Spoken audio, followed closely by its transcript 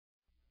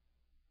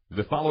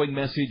The following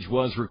message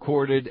was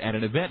recorded at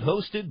an event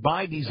hosted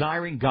by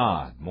Desiring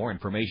God. More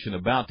information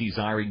about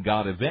Desiring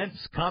God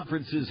events,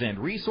 conferences, and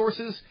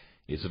resources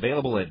is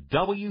available at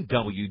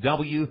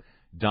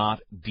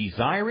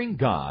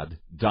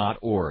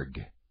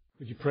www.desiringgod.org.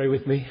 Would you pray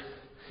with me?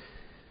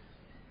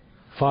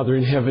 Father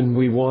in heaven,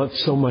 we want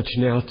so much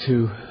now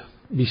to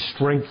be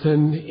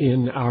strengthened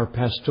in our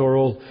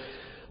pastoral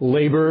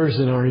labors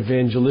and our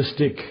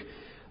evangelistic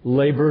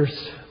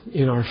labors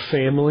in our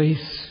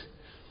families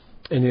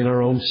and in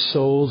our own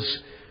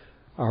souls,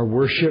 our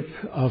worship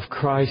of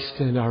Christ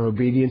and our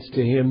obedience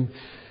to Him.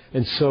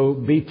 And so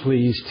be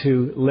pleased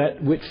to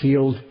let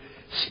Whitfield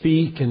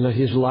speak and let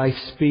his life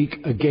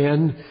speak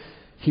again.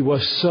 He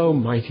was so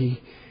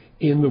mighty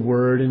in the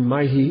Word and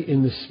mighty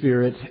in the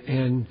Spirit,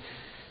 and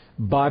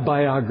by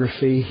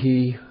biography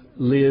he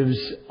lives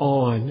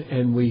on,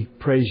 and we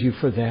praise You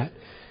for that.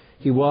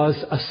 He was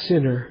a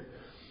sinner,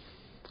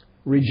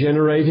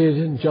 regenerated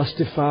and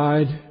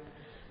justified,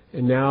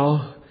 and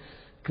now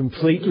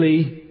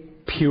completely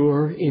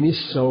pure in his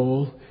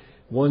soul,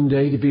 one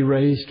day to be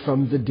raised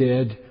from the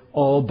dead,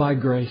 all by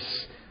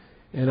grace.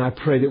 And I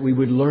pray that we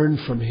would learn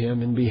from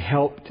him and be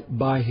helped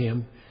by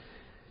him.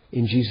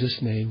 In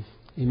Jesus' name,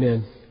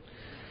 amen.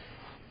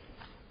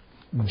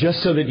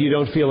 Just so that you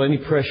don't feel any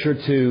pressure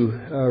to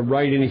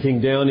write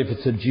anything down if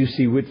it's a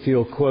juicy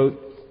Whitfield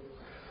quote,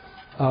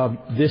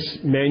 this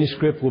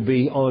manuscript will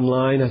be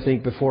online, I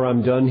think, before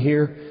I'm done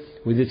here,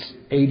 with its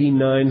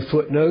 89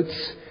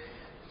 footnotes.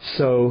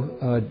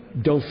 So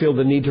don't feel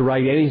the need to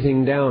write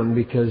anything down,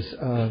 because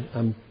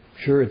I'm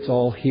sure it's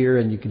all here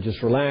and you can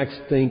just relax,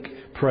 think,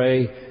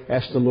 pray,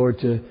 ask the Lord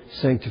to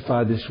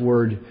sanctify this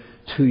Word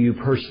to you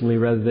personally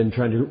rather than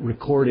trying to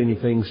record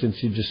anything,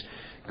 since you just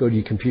go to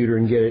your computer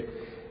and get it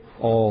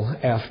all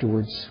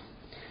afterwards.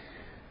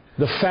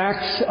 The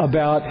facts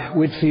about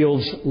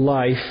Whitfield's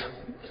life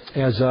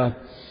as a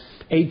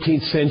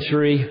 18th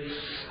century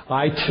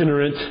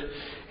itinerant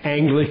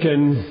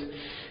Anglican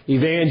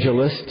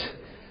evangelist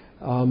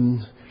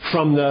from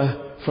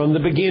the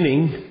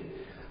beginning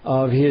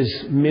of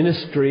his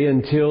ministry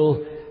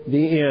until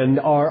the end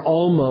are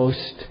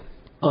almost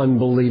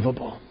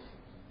unbelievable.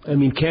 I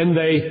mean, can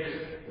they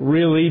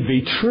really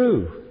be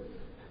true?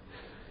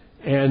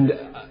 And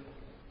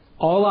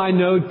all I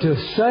know to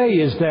say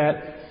is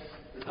that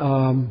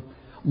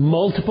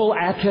multiple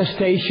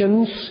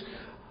attestations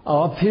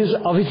of his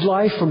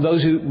life from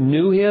those who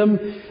knew him,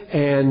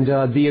 and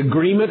the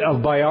agreement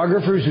of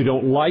biographers who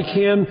don't like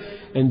him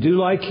and do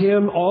like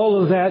him,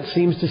 all of that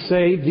seems to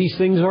say these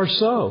things are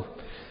so,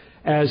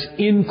 as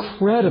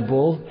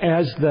incredible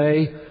as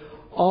they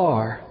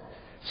are.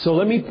 So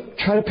let me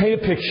try to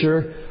paint a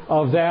picture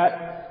of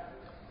that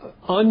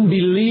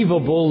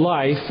unbelievable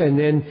life, and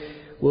then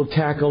we'll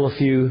tackle a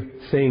few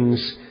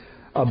things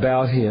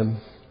about him.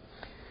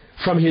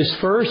 From his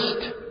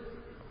first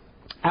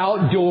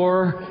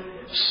outdoor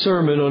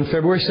sermon on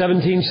February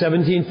 17,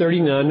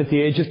 1739, at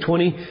the age of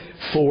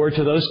 24,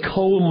 to those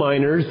coal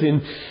miners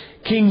in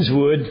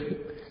Kingswood,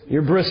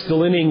 near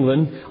Bristol in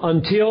England,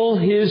 until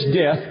his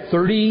death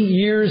 30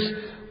 years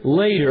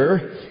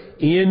later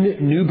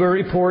in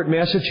Newburyport,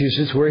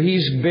 Massachusetts, where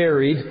he's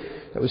buried.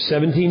 That was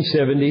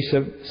 1770,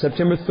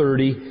 September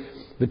 30.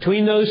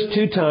 Between those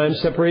two times,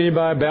 separated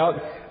by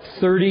about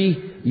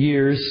 30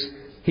 years,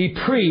 he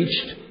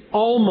preached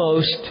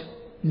almost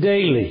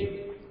daily.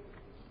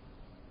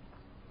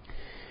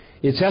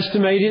 It's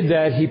estimated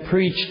that he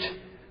preached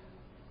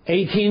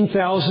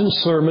 18,000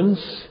 sermons.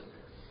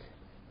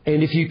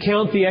 And if you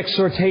count the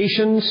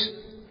exhortations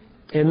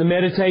and the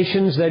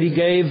meditations that he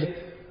gave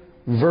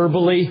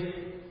verbally,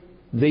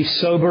 the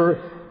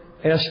sober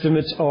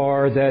estimates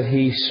are that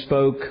he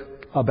spoke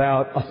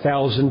about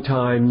 1,000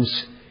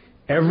 times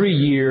every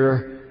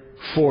year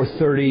for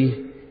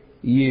 30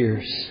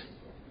 years.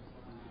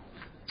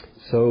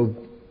 So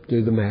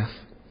do the math.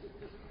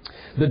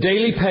 The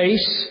daily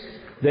pace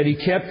that he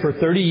kept for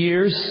 30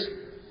 years,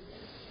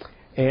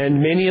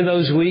 and many of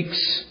those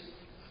weeks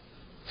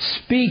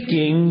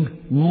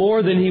speaking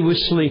more than he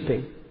was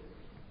sleeping.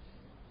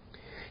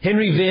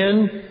 Henry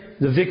Venn,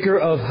 the vicar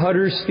of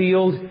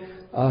Huddersfield,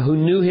 who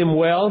knew him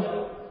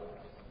well,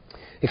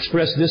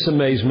 expressed this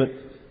amazement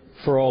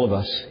for all of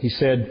us. He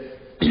said,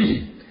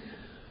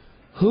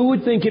 "Who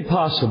would think it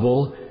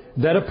possible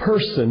that a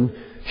person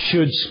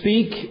should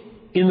speak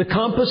in the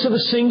compass of a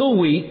single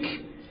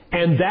week,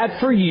 and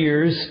that for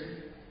years,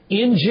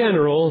 in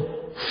general,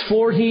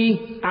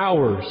 40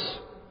 hours,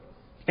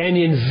 and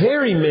in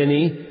very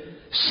many,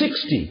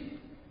 60,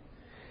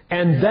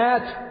 and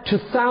that to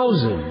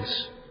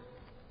thousands.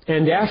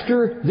 And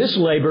after this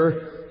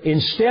labor,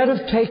 instead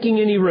of taking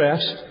any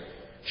rest,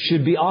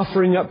 should be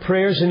offering up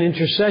prayers and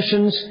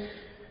intercessions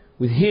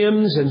with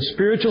hymns and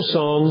spiritual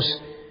songs,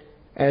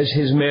 as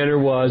his manner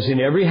was in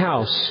every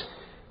house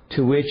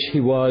to which he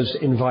was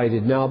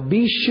invited." Now,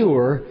 be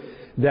sure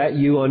that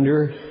you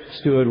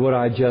understood what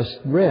I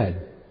just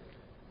read.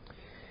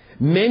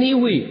 Many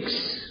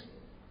weeks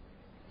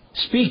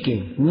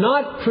speaking,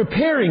 not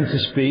preparing to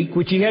speak,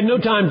 which he had no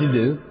time to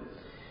do,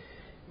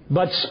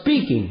 but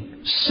speaking,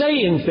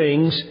 saying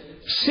things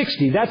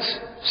 60. That's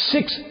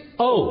 60,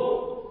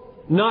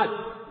 not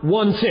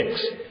 16.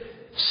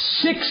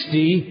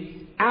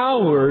 60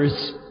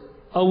 hours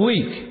a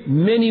week,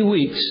 many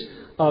weeks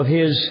of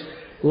his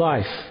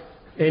life.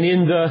 And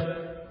in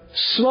the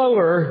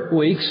slower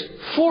weeks,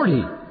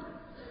 40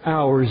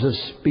 hours of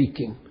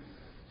speaking.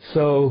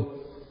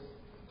 So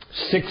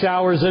 6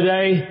 hours a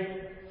day,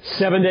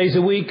 7 days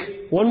a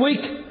week, 1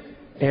 week,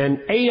 and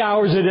 8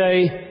 hours a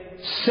day,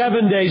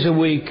 7 days a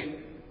week,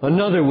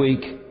 another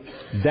week.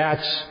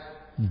 That's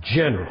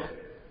general.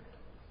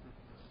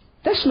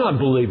 That's not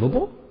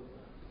believable.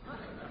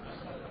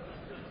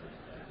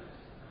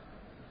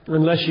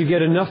 Unless you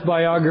get enough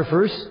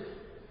biographers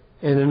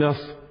and enough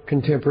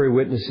contemporary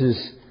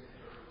witnesses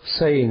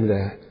saying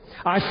that.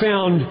 I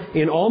found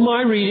in all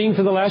my reading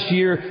for the last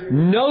year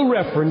no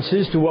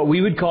references to what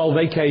we would call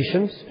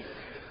vacations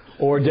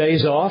or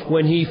days off.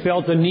 When he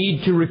felt the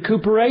need to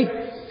recuperate,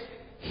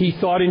 he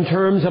thought in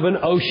terms of an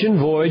ocean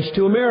voyage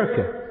to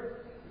America.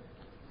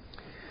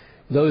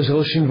 Those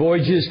ocean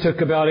voyages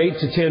took about 8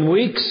 to 10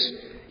 weeks.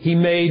 He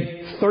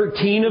made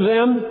 13 of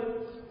them.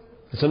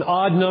 It's an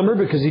odd number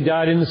because he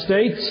died in the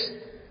States.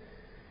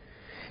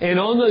 And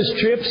on those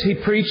trips, he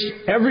preached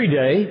every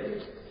day.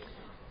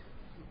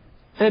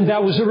 And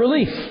that was a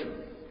relief.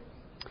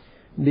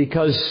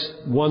 Because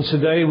once a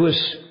day was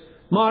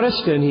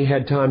modest and he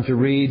had time to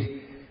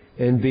read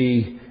and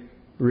be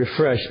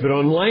refreshed. But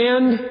on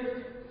land,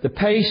 the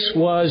pace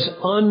was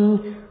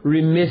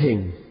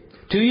unremitting.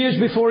 2 years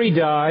before he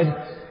died,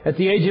 at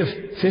the age of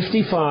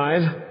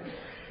 55,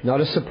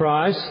 not a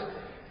surprise,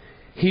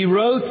 he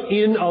wrote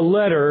in a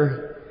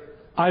letter,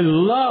 "I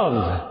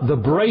love the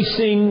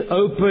bracing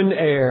open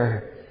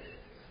air."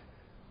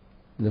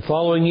 In the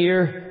following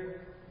year,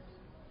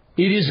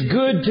 "It is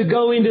good to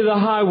go into the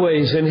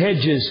highways and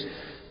hedges,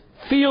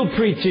 field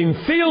preaching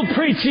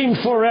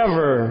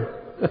forever."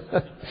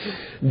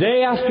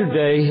 Day after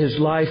day, his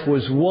life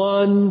was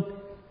one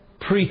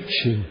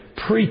preaching.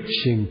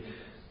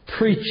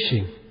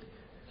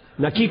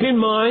 Now keep in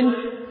mind,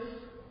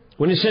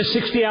 when it says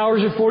 60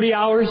 hours or 40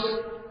 hours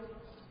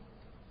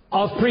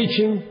of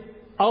preaching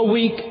a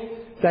week,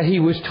 that he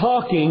was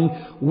talking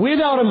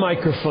without a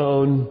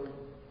microphone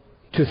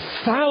to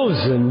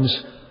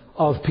thousands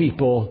of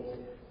people,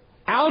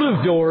 out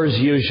of doors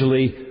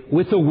usually,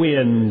 with the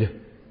wind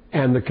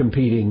and the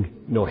competing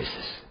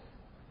noises.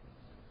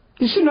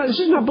 This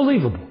is not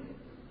believable.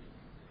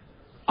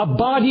 A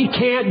body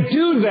can't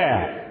do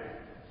that.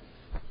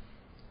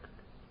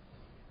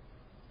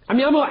 I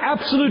mean, I'm an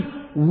absolute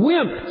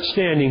wimp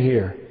standing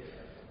here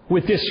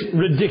with this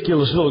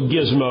ridiculous little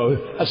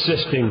gizmo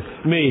assisting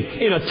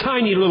me in a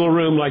tiny little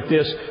room like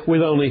this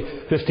with only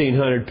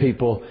 1,500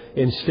 people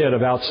instead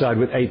of outside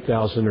with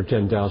 8,000 or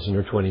 10,000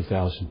 or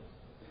 20,000.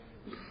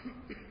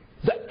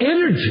 The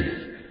energy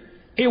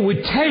it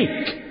would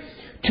take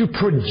to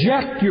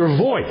project your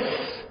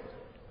voice.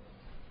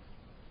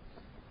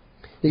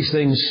 These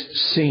things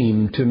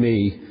seem to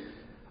me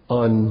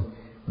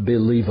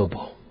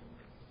unbelievable.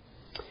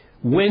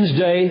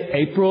 Wednesday,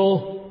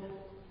 April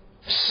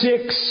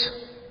 6,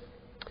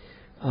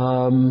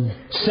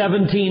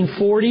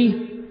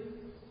 1740.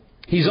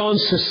 He's on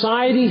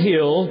Society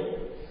Hill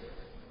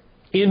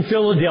in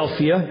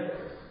Philadelphia.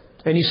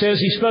 And he says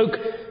he spoke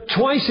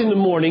twice in the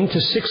morning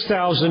to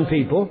 6,000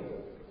 people.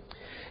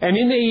 And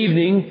in the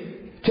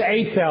evening to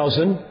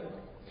 8,000.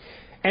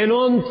 And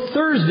on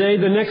Thursday,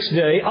 the next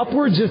day,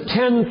 upwards of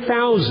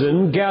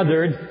 10,000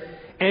 gathered.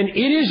 And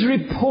it is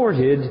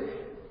reported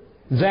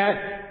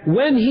that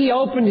when he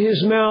opened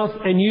his mouth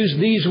and used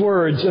these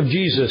words of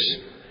Jesus,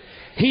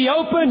 he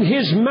opened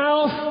his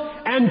mouth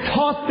and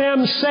taught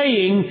them,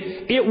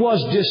 saying, it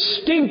was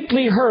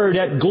distinctly heard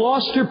at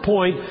Gloucester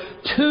Point,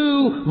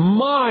 2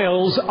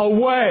 miles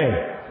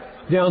away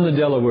down the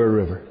Delaware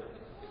River.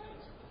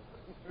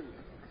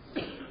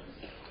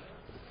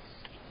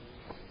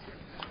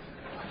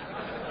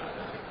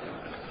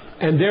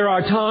 And there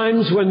are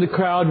times when the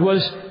crowd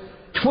was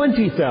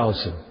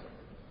 20,000,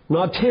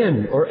 not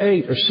 10 or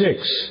 8 or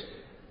 6.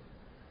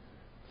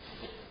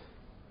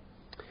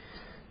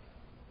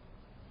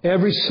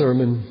 Every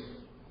sermon,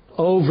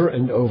 over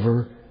and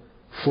over,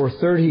 for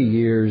 30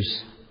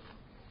 years,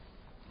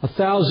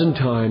 1,000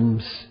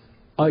 times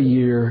a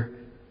year.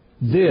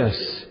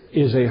 This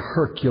is a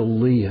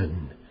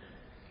Herculean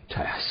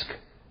task.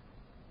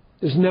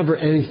 There's never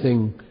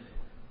anything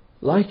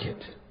like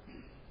it.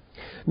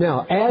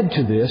 Now, add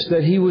to this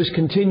that he was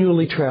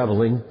continually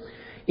traveling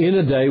in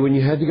a day when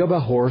you had to go by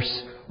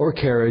horse or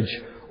carriage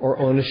or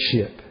on a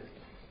ship.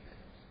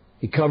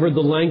 He covered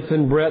the length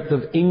and breadth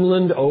of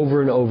England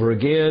over and over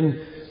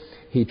again.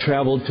 He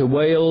traveled to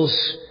Wales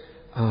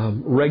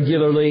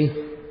regularly.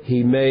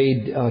 He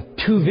made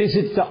 2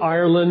 visits to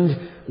Ireland,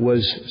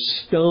 was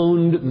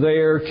stoned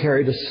there,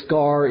 carried a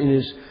scar in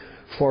his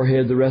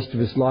forehead the rest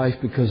of his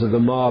life because of the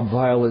mob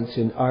violence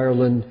in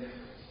Ireland.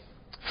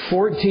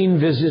 14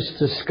 visits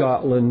to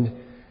Scotland,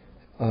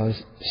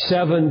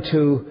 7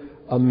 to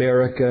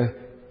America,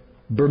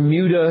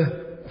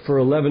 Bermuda for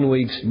 11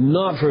 weeks,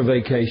 not for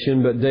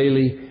vacation, but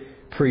daily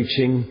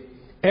preaching,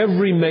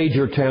 every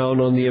major town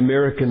on the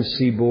American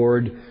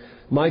seaboard.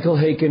 Michael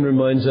Haykin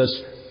reminds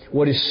us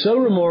what is so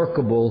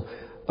remarkable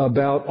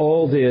about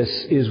all this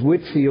is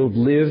Whitefield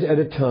lived at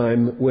a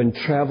time when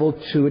travel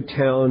to a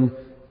town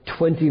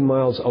 20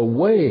 miles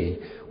away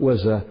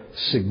was a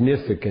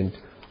significant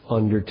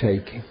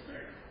undertaking.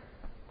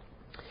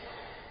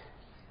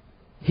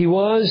 He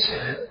was,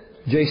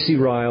 J.C.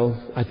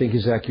 Ryle, I think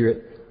is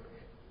accurate,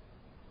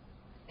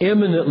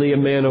 eminently a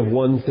man of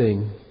one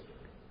thing,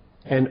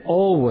 and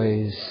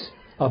always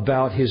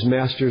about his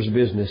master's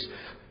business.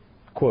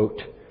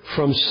 Quote,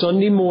 from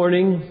Sunday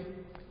morning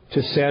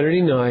to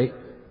Saturday night,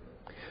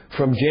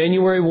 from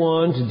January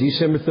 1 to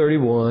December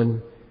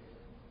 31,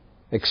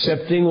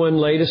 excepting when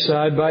laid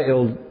aside by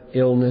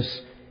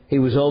illness, he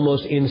was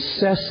almost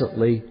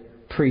incessantly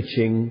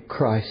preaching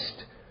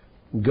Christ,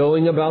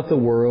 going about the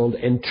world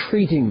and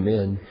treating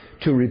men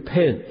to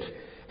repent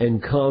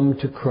and come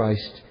to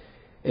Christ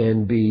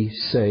and be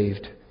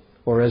saved.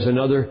 Or as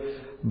another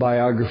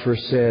biographer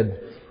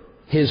said,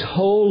 his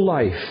whole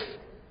life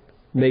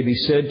may be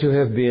said to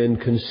have been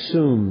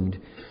consumed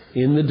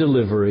in the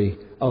delivery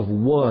of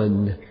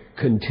one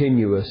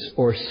continuous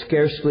or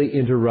scarcely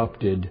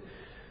interrupted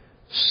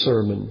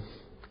sermon.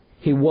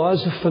 He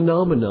was a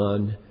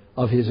phenomenon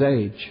of his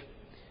age.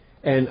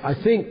 And I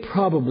think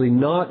probably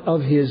not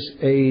of his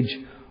age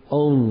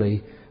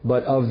only,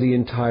 but of the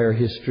entire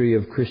history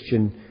of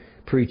Christian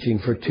preaching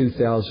for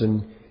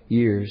 2,000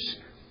 years.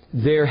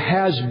 There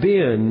has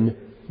been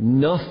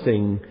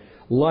nothing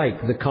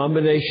like the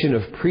combination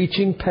of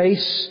preaching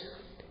pace,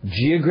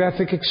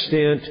 geographic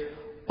extent,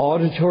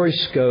 auditory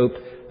scope,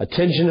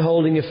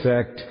 attention-holding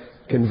effect,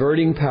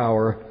 converting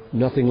power,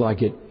 nothing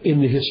like it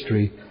in the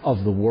history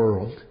of the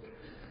world.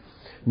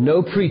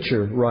 No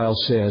preacher, Ryle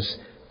says,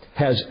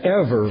 has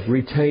ever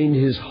retained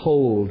his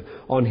hold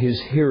on his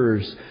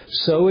hearers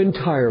so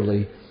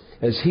entirely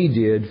as he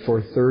did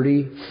for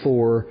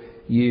 34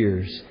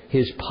 years.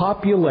 His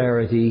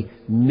popularity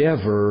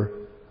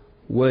never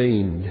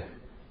waned.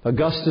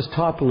 Augustus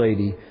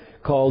Toplady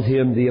called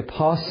him the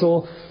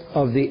apostle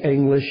of the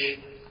English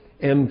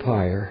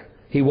Empire.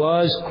 He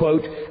was,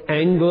 quote,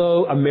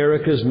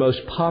 Anglo-America's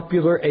most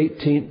popular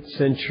 18th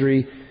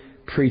century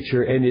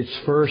preacher and its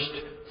first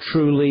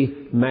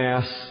truly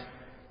mass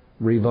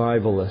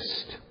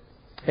revivalist.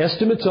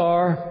 Estimates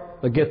are,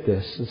 get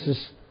this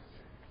is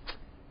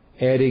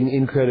adding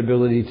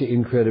incredibility to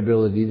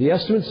incredibility. The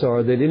estimates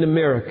are that in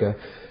America,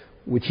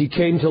 which he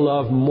came to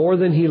love more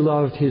than he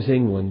loved his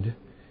England,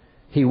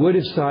 he would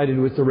have sided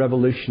with the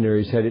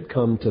revolutionaries had it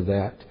come to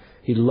that.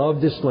 He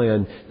loved this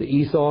land. The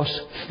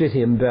ethos fit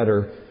him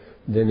better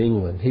than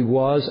England. He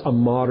was a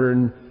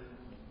modern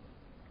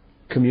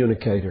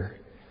communicator.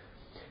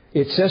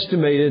 It's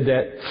estimated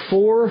that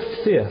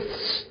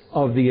 4/5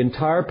 of the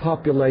entire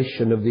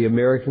population of the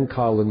American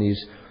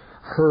colonies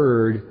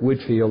heard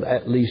Whitefield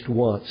at least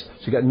once.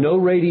 So you got no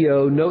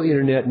radio, no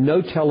internet,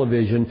 no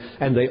television,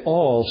 and they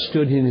all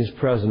stood in his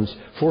presence.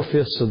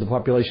 4/5 of the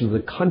population of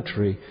the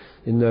country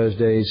in those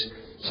days,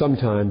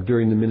 sometime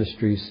during the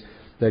ministries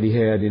that he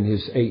had in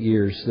his 8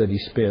 years that he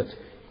spent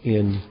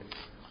in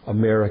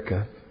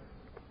America.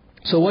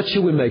 So what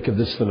should we make of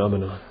this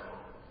phenomenon?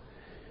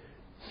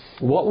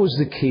 What was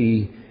the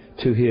key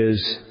to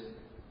his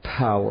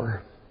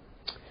power?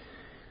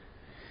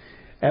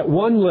 At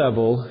one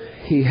level,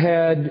 he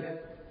had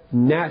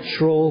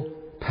natural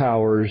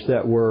powers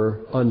that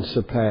were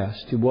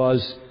unsurpassed. He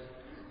was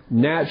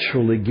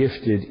naturally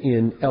gifted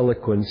in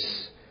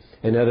eloquence.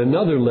 And at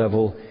another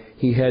level,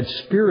 he had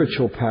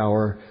spiritual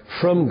power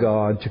from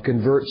God to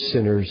convert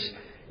sinners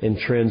and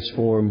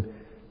transform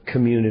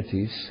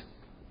communities.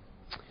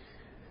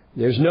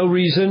 There's no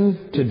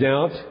reason to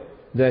doubt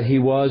that he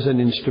was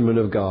an instrument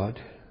of God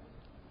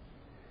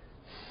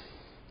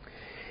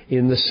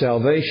in the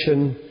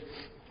salvation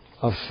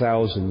of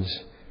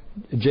thousands.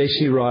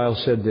 J.C. Ryle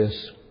said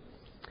this,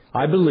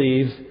 I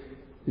believe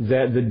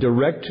that the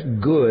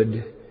direct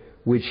good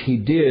which he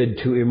did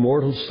to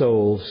immortal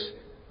souls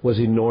was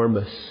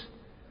enormous.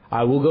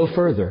 I will go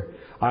further.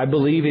 I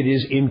believe it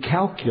is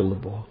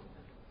incalculable.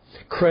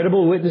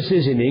 Credible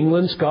witnesses in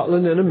England,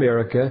 Scotland, and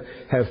America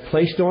have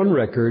placed on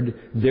record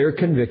their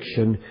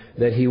conviction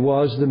that he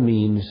was the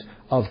means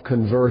of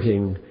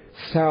converting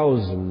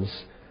thousands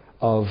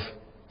of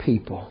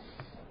people.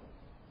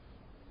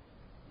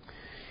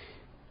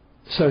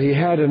 So he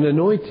had an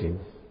anointing.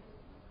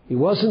 He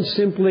wasn't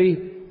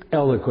simply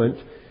eloquent.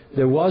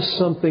 There was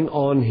something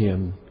on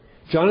him.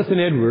 Jonathan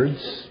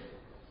Edwards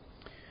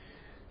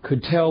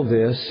could tell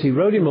this. He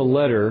wrote him a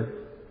letter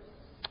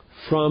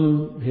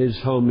from his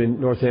home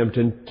in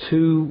Northampton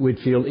to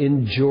Whitefield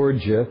in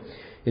Georgia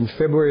in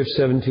February of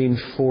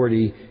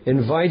 1740,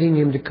 inviting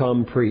him to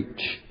come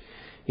preach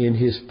in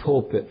his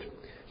pulpit.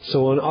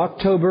 So on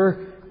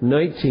October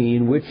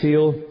 19,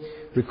 Whitefield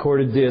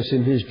recorded this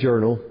in his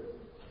journal.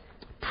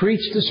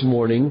 Preached this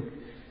morning,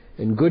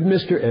 and good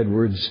Mr.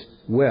 Edwards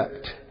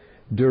wept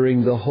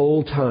during the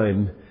whole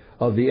time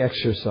of the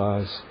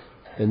exercise,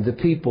 and the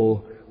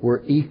people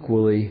were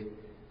equally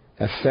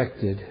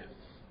affected.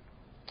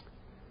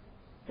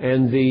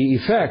 And the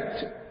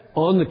effect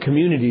on the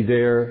community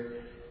there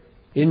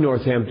in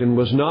Northampton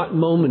was not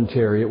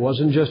momentary. It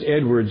wasn't just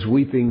Edwards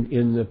weeping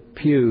in the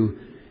pew.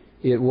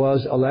 It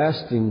was a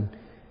lasting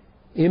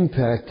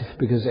impact,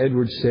 because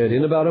Edwards said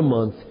in about a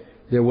month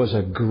there was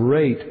a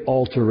great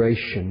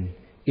alteration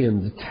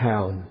in the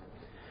town.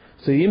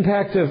 So the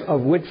impact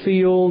of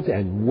Whitefield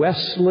and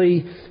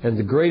Wesley and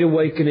the Great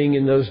Awakening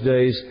in those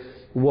days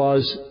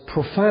was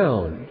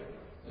profound.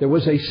 There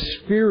was a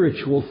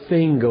spiritual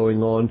thing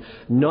going on,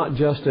 not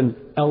just an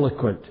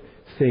eloquent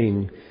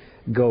thing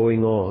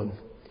going on.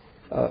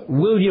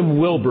 William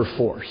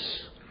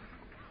Wilberforce,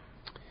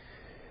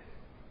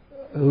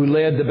 who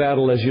led the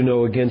battle, as you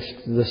know, against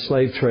the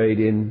slave trade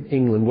in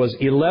England, was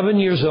 11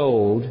 years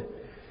old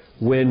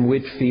when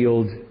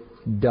Whitefield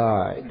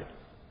died.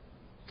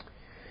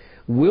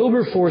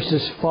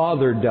 Wilberforce's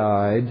father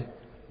died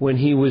when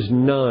he was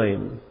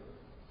 9.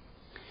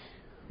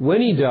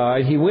 When he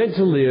died, he went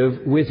to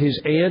live with his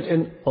aunt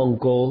and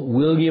uncle,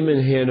 William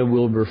and Hannah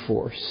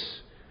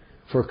Wilberforce,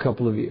 for a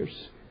couple of years.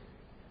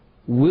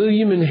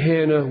 William and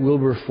Hannah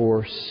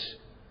Wilberforce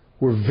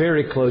were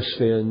very close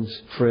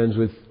friends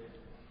with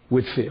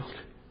Whitefield.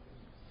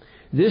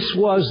 This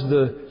was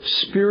the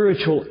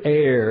spiritual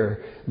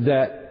air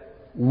that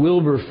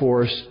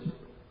Wilberforce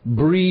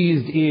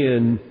breathed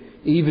in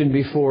even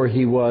before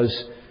he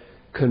was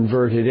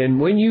converted. And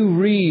when you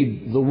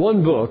read the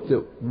one book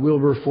that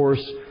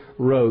Wilberforce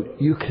wrote,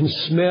 you can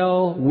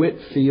smell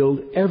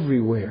Whitefield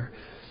everywhere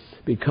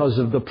because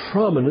of the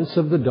prominence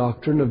of the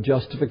doctrine of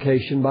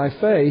justification by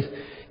faith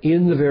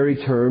in the very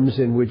terms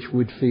in which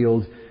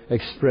Whitefield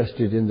expressed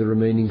it in the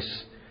remaining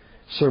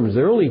sermons.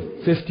 There are only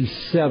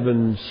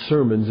 57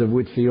 sermons of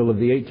Whitefield of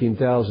the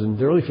 18,000.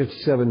 There are only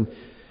 57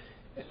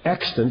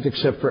 extant,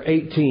 except for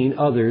 18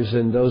 others,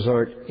 and those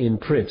aren't in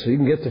print. So you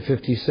can get the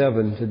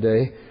 57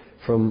 today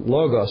from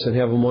Logos and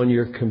have them on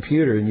your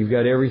computer, and you've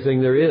got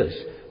everything there is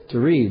to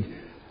read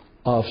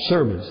of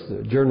sermons.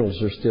 The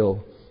journals are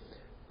still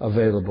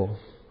available.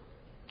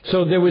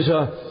 So there was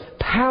a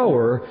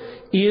power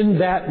in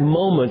that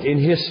moment in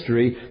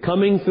history,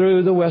 coming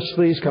through the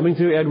Wesleys, coming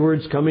through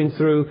Edwards, coming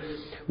through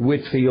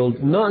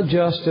Whitefield, not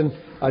just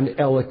an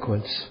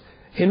eloquence.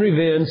 Henry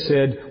Van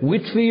said,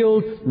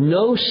 Whitefield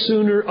no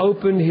sooner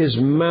opened his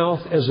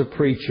mouth as a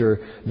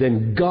preacher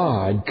than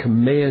God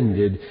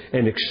commanded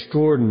an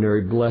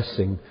extraordinary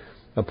blessing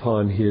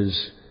upon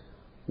his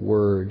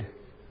word.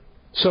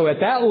 So at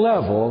that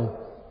level,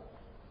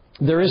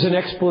 there is an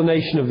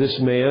explanation of this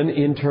man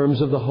in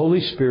terms of the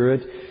Holy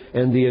Spirit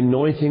and the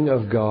anointing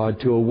of God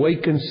to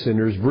awaken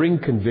sinners, bring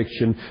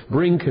conviction,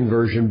 bring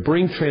conversion,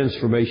 bring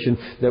transformation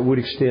that would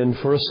extend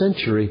for a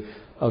century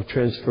of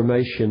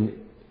transformation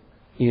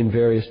in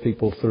various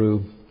people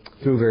through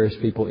various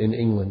people in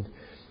England.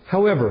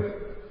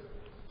 However,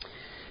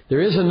 there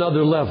is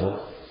another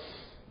level.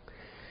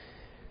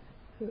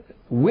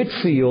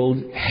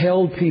 Whitefield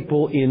held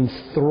people in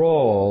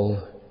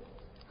thrall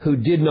who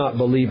did not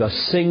believe a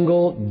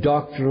single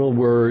doctrinal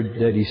word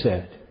that he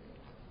said.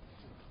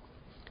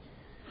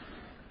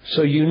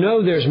 So you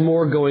know there's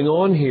more going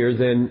on here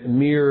than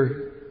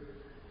mere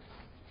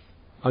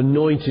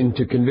anointing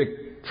to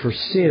convict for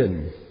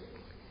sin.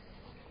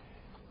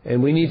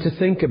 And we need to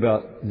think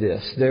about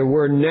this. There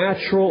were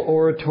natural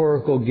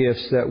oratorical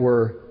gifts that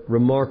were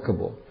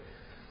remarkable.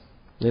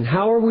 And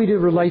how are we to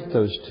relate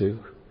those two?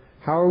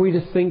 How are we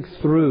to think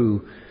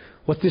through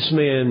what this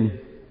man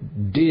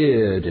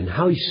did and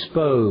how he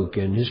spoke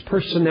and his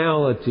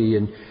personality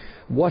and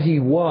what he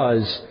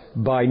was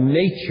by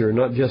nature,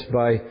 not just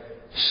by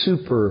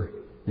super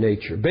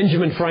nature?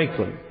 Benjamin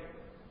Franklin,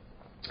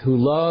 who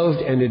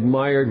loved and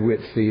admired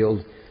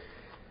Whitefield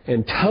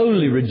and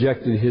totally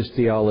rejected his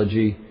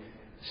theology,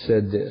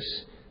 said this: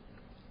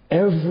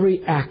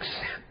 every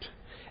accent,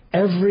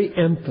 every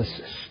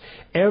emphasis,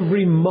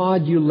 every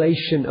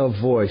modulation of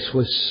voice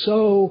was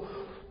so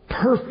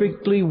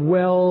perfectly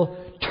well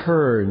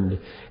turned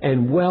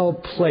and well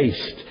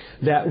placed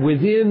that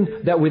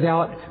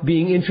without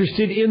being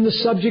interested in the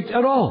subject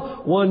at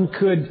all, one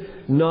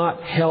could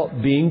not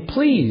help being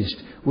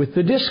pleased with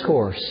the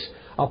discourse.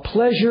 A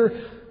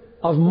pleasure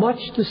of much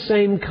the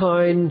same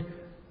kind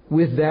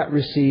with that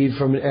received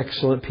from an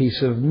excellent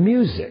piece of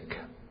music.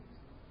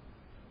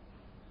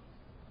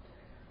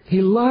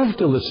 He loved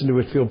to listen to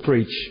Whitefield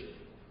preach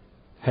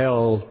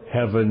hell,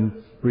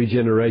 heaven,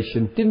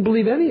 regeneration. Didn't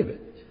believe any of it.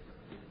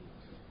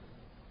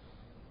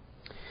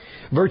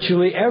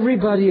 Virtually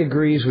everybody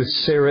agrees with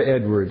Sarah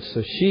Edwards.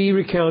 So she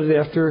recounted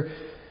after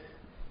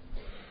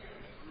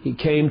he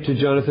came to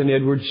Jonathan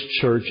Edwards'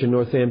 church in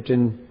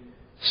Northampton,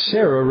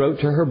 Sarah wrote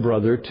to her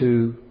brother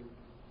to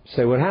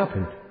say what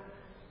happened.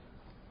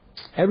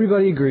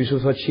 Everybody agrees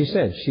with what she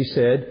said. She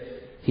said,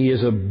 he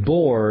is a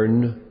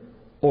born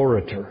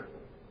orator.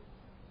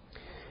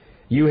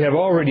 You have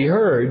already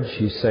heard,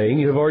 she's saying,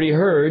 you have already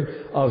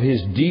heard of his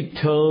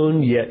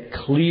deep-toned yet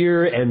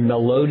clear and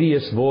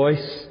melodious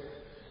voice.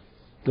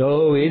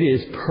 Oh, it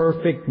is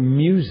perfect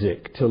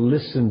music to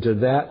listen to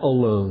that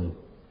alone.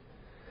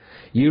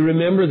 You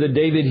remember that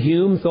David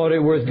Hume thought it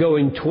worth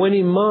going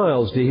 20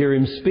 miles to hear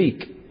him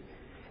speak.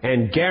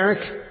 And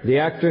Garrick, the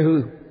actor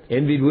who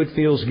envied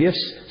Whitfield's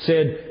gifts,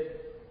 said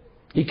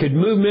he could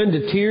move men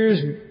to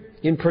tears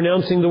in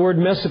pronouncing the word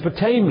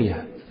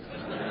Mesopotamia.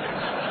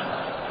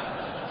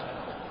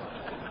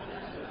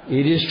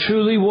 It is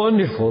truly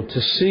wonderful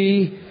to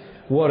see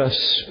what a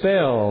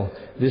spell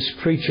this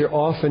preacher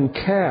often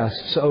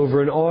casts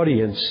over an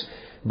audience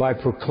by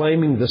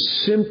proclaiming the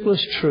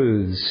simplest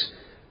truths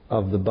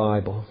of the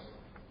Bible.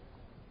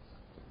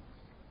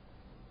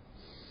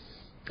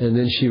 And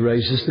then she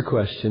raises the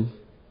question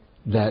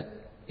that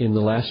in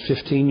the last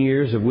 15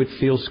 years of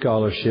Whitfield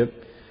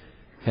scholarship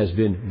has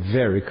been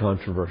very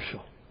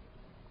controversial.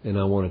 And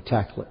I want to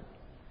tackle it.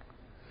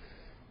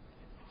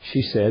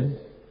 She said,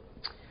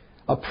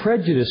 a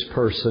prejudiced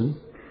person,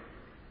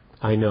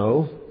 I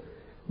know,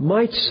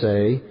 might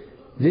say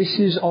this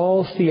is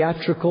all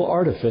theatrical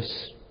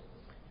artifice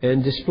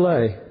and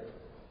display.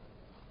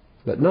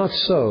 But not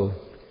so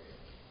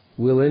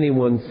will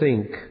anyone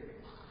think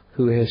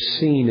who has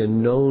seen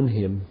and known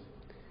him.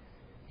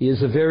 He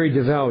is a very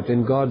devout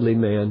and godly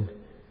man,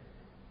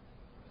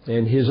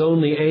 and his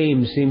only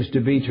aim seems to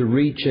be to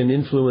reach and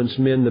influence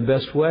men the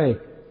best way.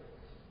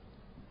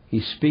 He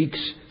speaks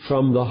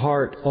from the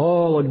heart,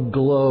 all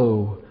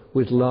aglow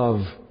with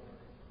love,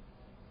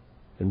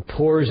 and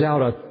pours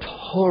out a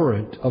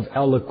torrent of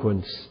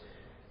eloquence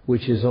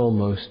which is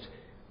almost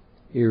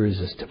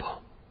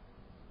irresistible.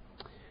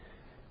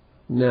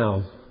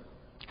 Now,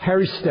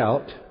 Harry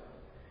Stout,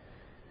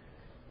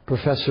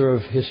 professor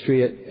of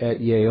history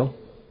at Yale,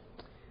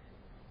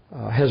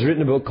 has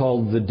written a book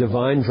called The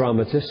Divine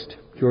Dramatist,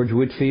 George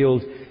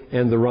Whitfield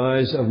and the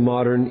Rise of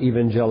Modern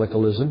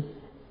Evangelicalism,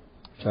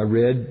 which I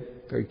read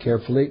very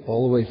carefully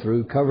all the way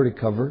through, cover to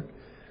cover.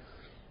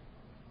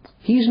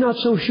 He's not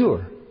so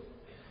sure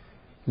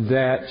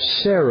that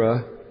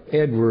Sarah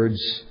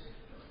Edwards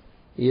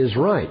is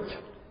right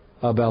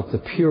about the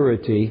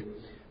purity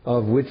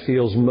of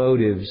Whitfield's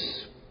motives.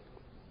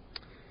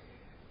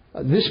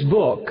 This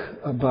book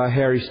by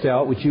Harry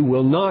Stout, which you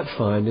will not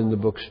find in the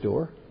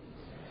bookstore,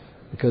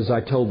 because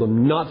I told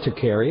them not to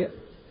carry it.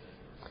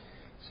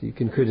 So you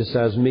can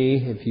criticize me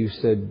if you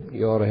said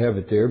you ought to have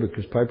it there,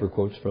 because Piper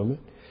quotes from it.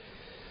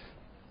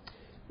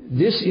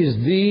 This is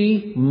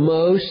the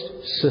most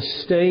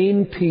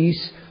sustained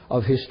piece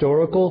of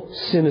historical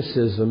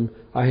cynicism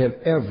I have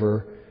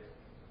ever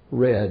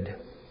read.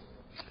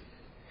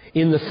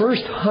 In the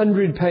first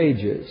 100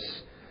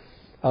 pages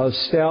of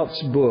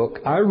Stout's book,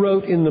 I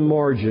wrote in the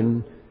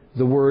margin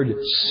the word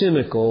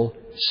cynical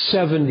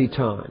 70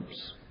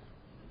 times.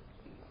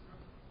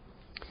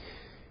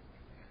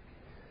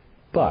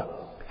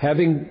 But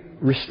having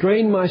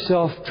restrained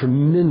myself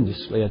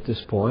tremendously at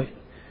this point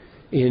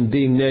in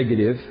being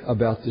negative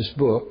about this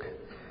book,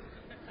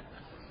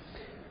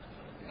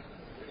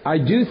 I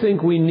do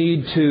think we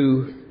need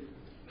to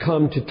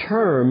come to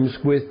terms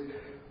with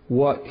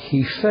what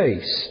he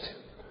faced.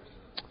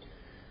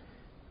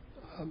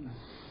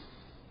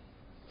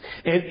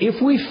 And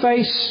if we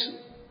face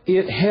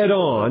it head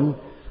on,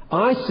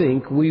 I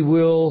think we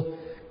will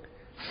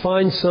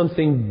find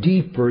something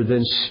deeper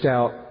than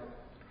Stout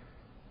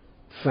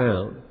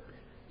found.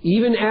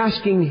 Even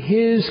asking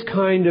his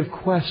kind of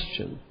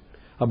question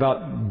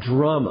about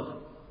drama,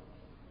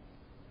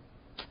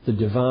 the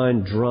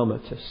divine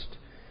dramatist,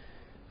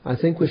 I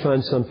think we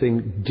find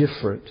something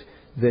different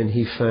than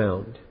he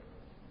found.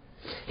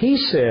 He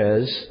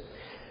says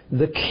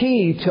the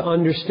key to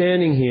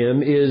understanding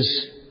him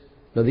is,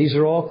 now these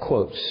are all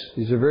quotes,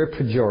 these are very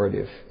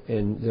pejorative,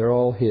 and they're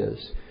all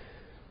his.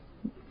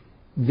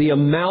 The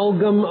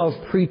amalgam of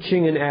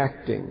preaching and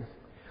acting.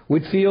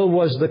 Whitfield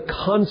was the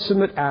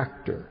consummate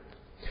actor.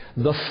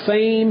 The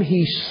fame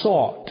he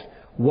sought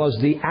was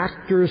the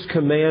actor's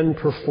command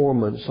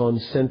performance on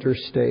center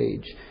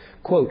stage.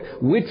 Quote,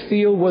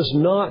 Whitfield was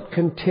not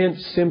content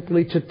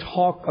simply to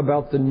talk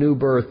about the new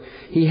birth.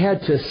 He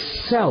had to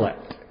sell it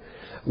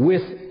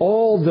with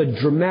all the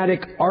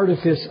dramatic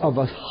artifice of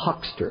a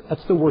huckster.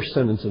 That's the worst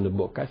sentence in the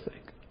book, I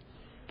think.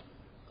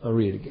 I'll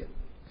read it again.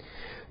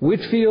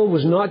 Whitfield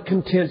was not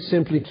content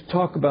simply to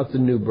talk about the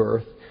new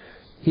birth.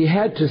 He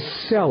had to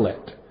sell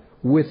it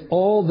with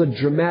all the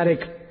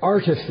dramatic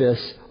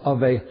artifice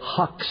of a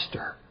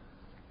huckster.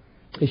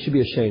 He should be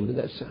ashamed of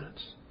that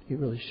sentence. He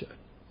really should.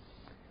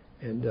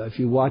 And if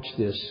you watch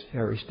this,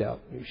 Harry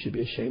Stout, you should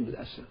be ashamed of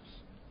that sentence.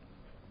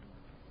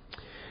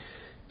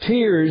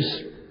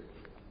 Tears,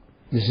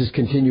 this is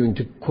continuing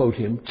to quote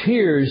him,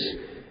 tears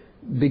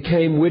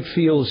became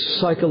Whitfield's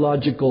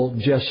psychological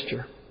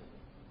gesture.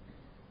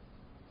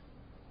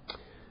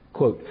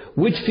 Quote,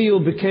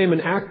 Whitfield became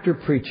an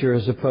actor-preacher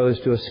as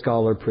opposed to a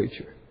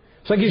scholar-preacher.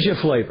 So that gives you a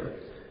flavor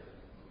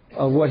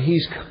of what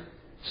he's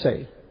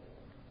saying.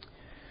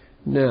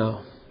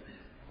 Now,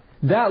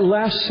 that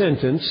last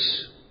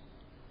sentence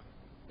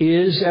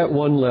is at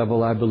one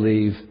level, I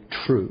believe,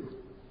 true.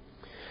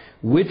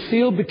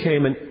 Whitfield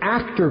became an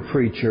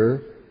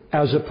actor-preacher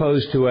as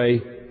opposed to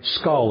a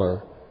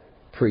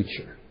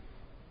scholar-preacher.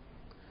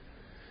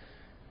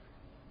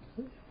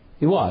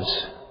 He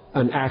was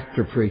an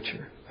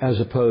actor-preacher as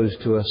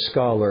opposed to a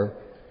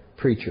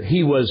scholar-preacher.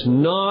 He was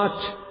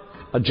not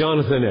a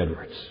Jonathan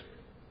Edwards.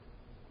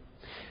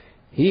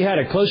 He had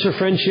a closer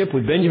friendship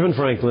with Benjamin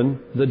Franklin,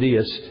 the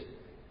deist,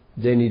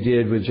 than he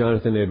did with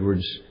Jonathan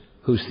Edwards,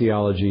 whose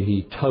theology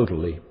he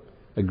totally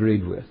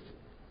agreed with.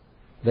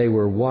 They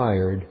were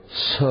wired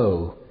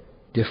so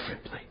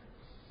differently.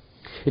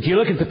 If you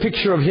look at the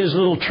picture of his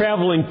little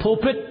traveling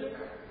pulpit,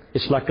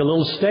 it's like a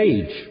little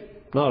stage,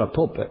 not a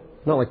pulpit,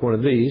 not like one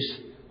of these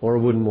or a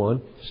wooden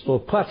one. It's a little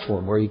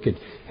platform where he could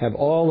have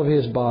all of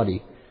his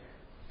body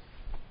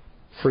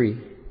free.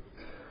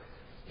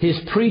 His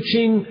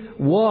preaching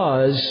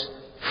was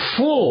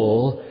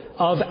full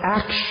of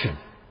action.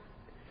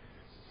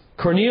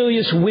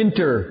 Cornelius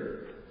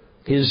Winter,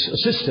 his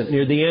assistant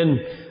near the end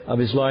of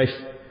his life,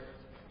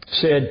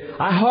 said,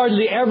 "I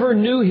hardly ever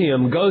knew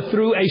him go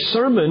through a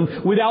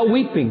sermon without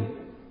weeping.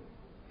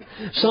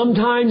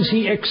 Sometimes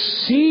he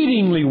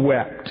exceedingly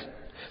wept,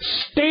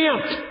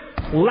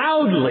 stamped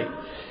loudly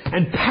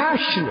and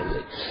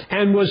passionately,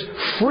 and was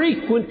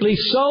frequently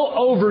so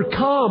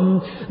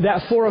overcome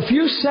that for a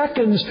few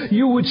seconds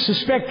you would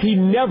suspect he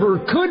never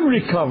could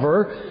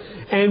recover.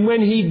 And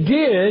when he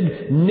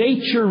did,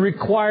 nature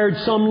required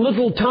some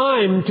little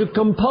time to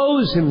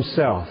compose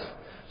himself."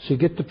 So you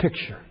get the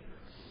picture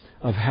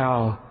of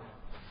how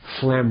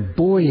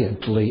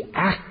flamboyantly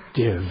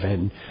active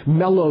and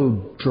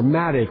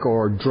melodramatic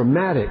or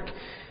dramatic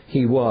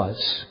he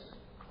was.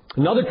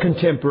 Another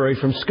contemporary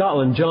from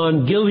Scotland,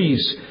 John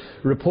Gillies,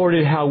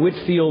 reported how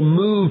Whitefield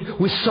moved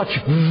with such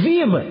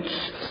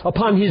vehemence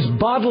upon his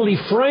bodily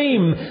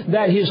frame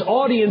that his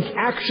audience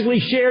actually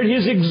shared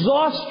his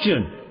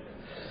exhaustion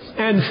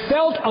and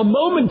felt a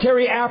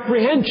momentary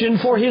apprehension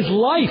for his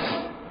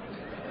life.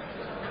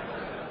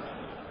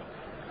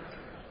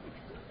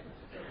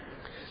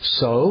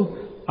 So,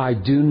 I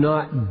do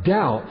not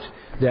doubt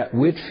that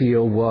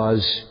Whitefield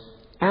was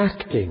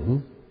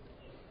acting,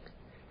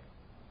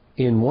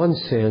 in one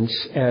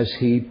sense, as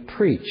he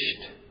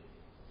preached.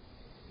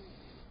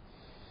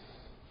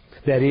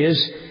 That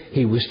is,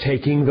 he was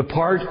taking the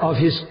part of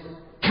his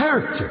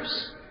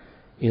characters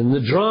in the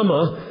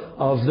drama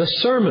of the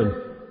sermon,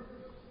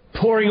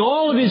 pouring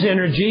all of his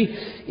energy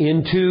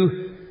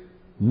into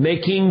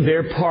making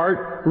their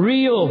part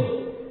real.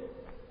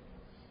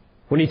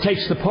 When he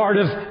takes the part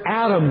of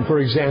Adam, for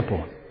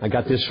example, I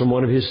got this from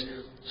one of his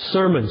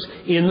sermons,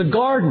 in the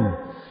garden,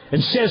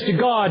 and says to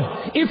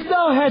God, "If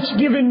thou hast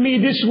given me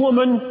this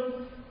woman,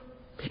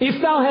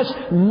 if thou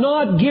hast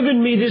not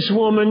given me this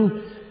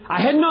woman,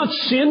 I had not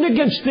sinned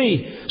against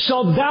thee,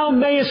 so thou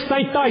mayest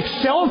thank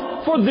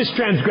thyself for this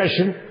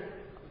transgression."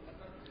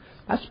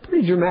 That's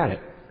pretty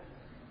dramatic.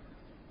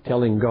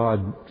 Telling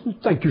God,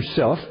 "Thank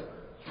yourself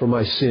for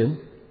my sin."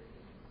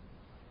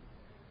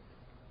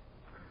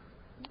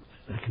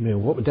 I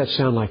mean, what would that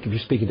sound like if you're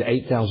speaking to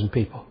 8,000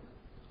 people?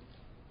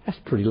 That's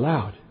pretty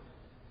loud.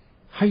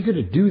 How are you going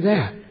to do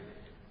that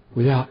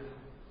without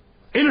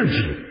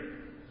energy?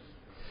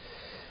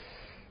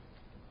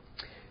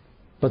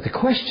 But the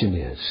question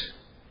is,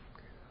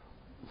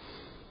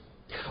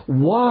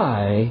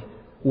 why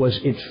was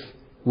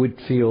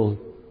Whitefield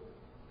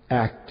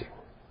acting?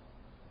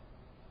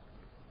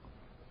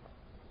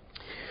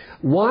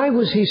 Why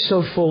was he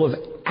so full of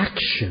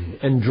action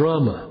and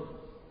drama?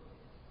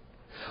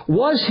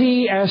 Was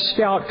he, as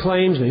Stout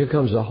claims, and here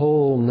comes a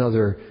whole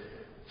nother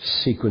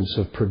sequence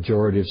of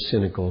pejorative,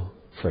 cynical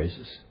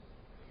phrases.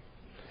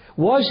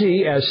 Was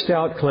he, as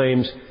Stout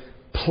claims,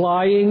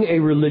 plying a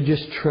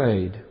religious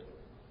trade,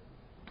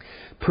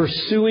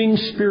 pursuing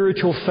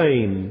spiritual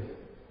fame,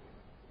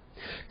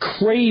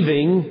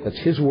 craving, that's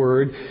his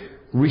word,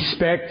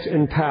 respect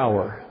and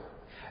power,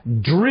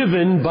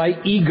 driven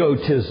by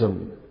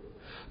egotism,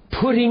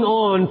 putting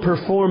on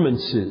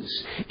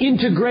performances,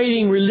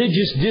 integrating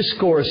religious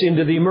discourse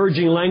into the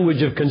emerging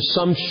language of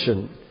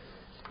consumption?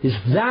 Is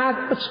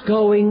that what's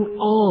going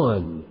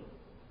on?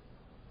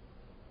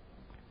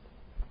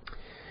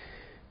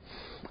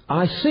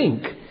 I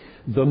think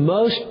the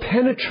most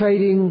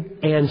penetrating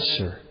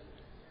answer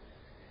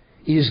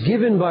is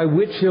given by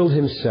Whitefield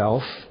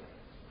himself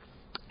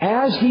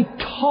as he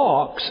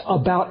talks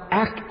about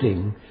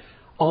acting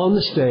on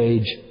the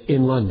stage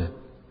in London.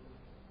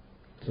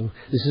 So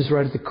this is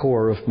right at the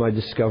core of my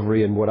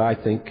discovery and what I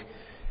think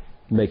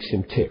makes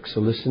him tick.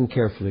 So listen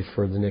carefully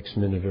for the next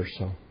minute or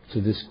so to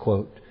this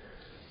quote.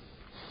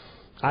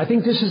 I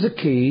think this is the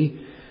key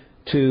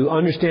to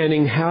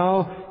understanding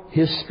how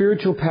his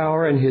spiritual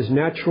power and his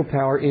natural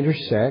power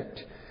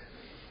intersect,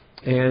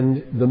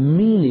 and the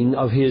meaning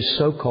of his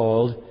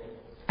so-called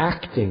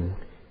acting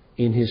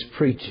in his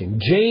preaching.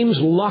 James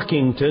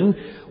Lockington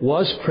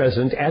was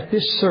present at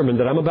this sermon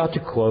that I'm about to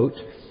quote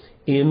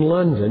in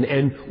London,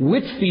 and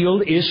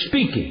Whitefield is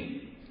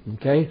speaking.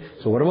 Okay?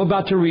 So what I'm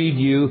about to read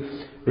you,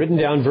 written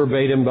down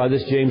verbatim by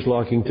this James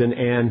Lockington,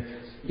 and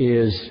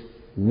is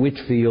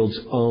Whitefield's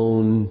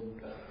own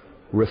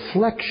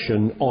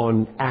reflection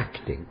on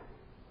acting.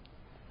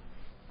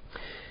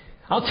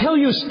 I'll tell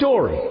you a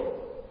story.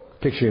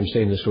 Picture him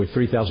saying this with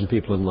 3,000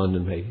 people in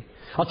London, maybe.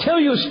 I'll tell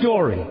you a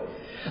story.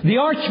 The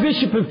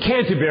Archbishop of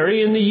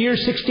Canterbury in the year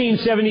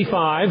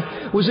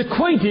 1675 was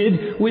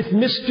acquainted with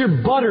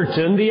Mr.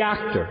 Butterton, the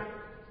actor.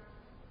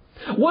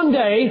 One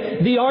day,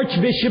 the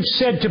Archbishop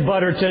said to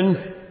Butterton,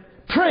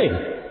 "Pray,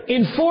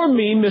 inform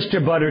me,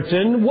 Mr.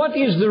 Butterton, what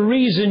is the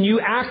reason you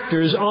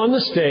actors on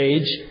the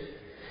stage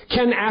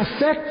can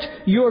affect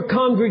your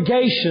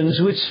congregations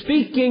with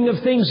speaking of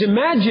things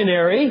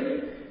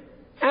imaginary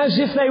as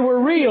if they were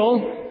real,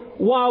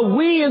 while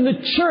we in the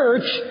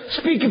church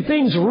speak of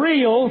things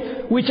real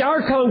which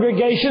our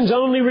congregations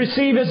only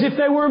receive as if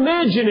they were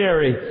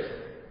imaginary?"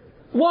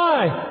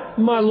 "Why,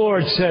 my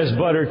Lord," says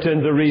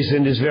Butterton, "the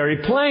reason is very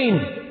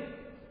plain.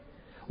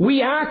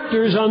 We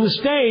actors on the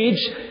stage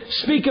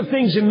speak of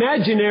things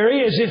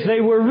imaginary as if they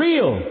were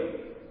real.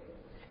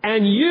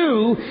 And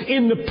you,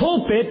 in the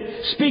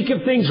pulpit, speak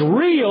of things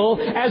real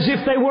as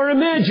if they were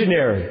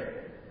imaginary.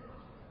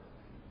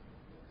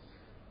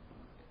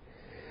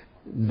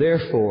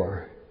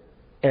 Therefore,"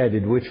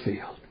 added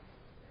Whitefield,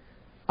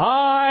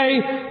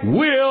 "I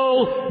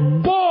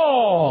will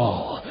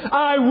bawl.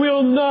 I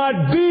will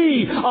not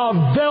be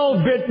a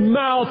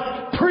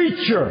velvet-mouthed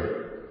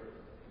preacher."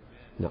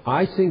 Now,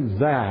 I think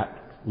that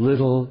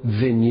little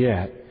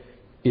vignette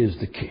is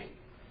the key.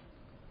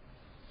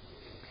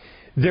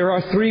 There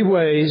are three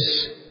ways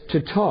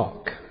to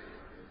talk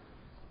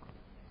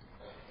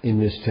in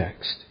this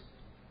text.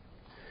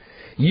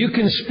 You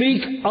can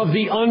speak of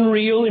the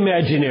unreal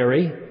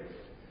imaginary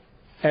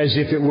as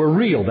if it were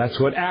real. That's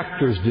what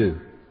actors do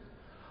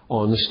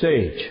on the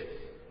stage.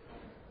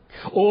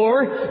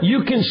 Or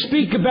you can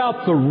speak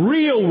about the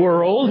real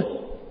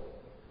world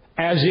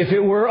as if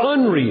it were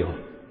unreal,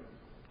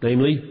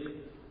 namely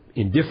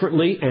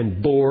indifferently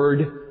and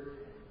bored.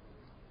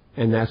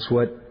 And that's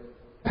what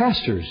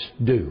pastors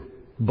do,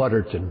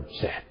 Butterton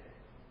said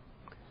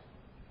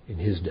in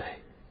his day.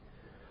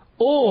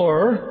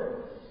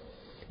 Or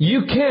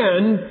you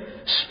can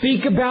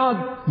speak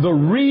about the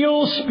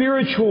real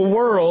spiritual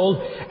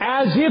world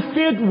as if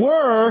it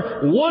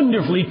were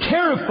wonderfully,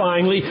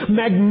 terrifyingly,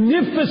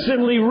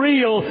 magnificently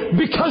real,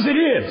 because it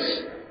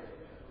is.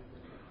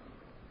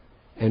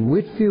 And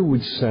Whitefield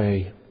would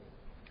say,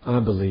 I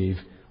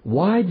believe,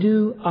 why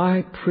do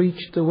I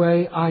preach the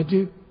way I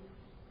do?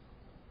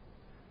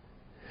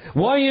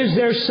 Why is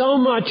there so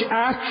much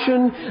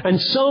action and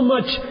so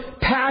much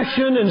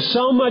passion and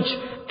so much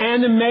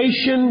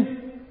animation?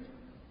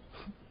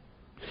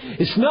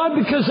 It's not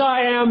because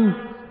I am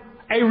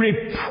a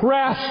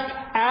repressed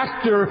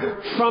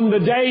actor from the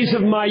days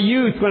of my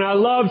youth when I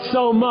loved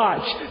so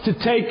much to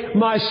take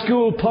my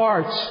school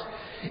parts.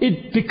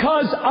 It's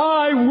because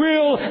I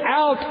will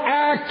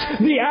outact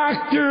the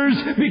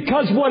actors,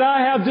 because what I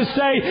have to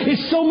say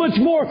is so much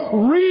more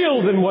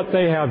real than what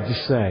they have to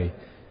say.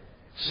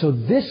 So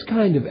this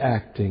kind of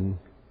acting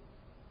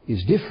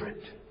is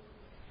different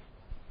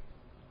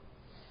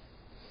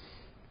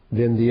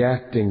than the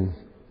acting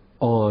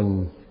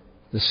on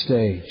the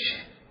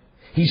stage.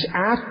 He's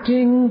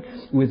acting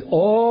with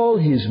all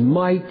his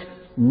might,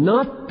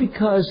 not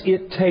because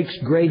it takes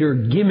greater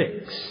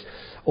gimmicks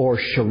or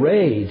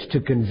charades to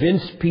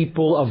convince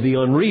people of the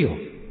unreal,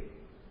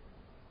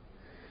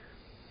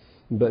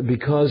 but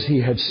because he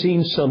had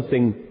seen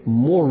something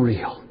more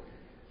real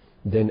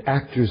than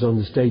actors on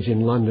the stage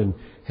in London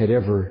had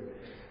ever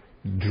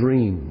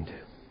dreamed.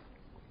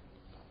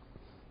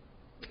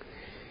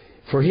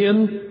 For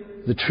him,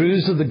 the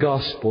truths of the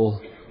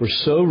gospel were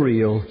so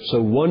real,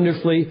 so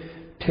wonderfully,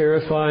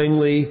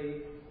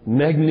 terrifyingly,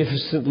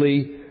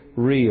 magnificently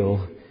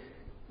real,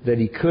 that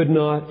he could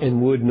not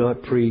and would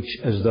not preach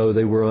as though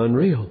they were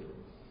unreal,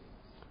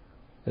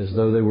 as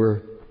though they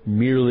were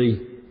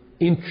merely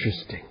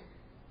interesting.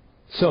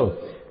 So,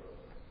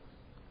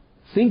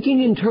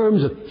 thinking in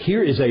terms of,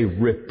 here is a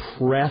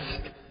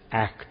repressed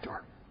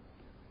actor.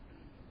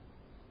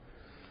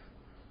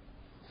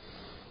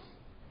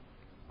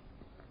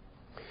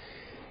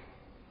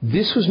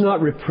 This was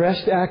not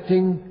repressed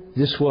acting,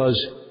 this was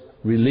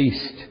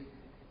released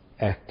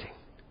acting.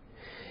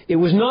 It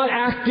was not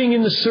acting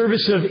in the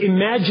service of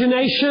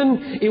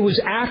imagination, it was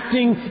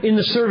acting in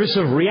the service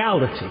of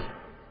reality.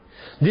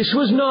 This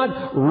was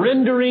not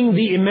rendering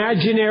the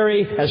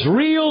imaginary as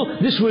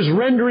real, this was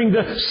rendering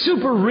the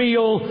super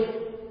real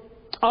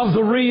of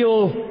the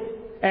real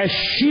as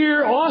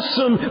sheer,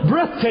 awesome,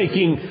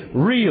 breathtaking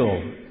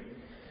real.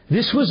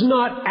 This was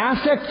not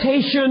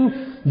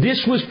affectation,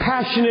 this was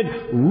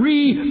passionate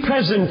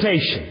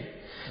representation.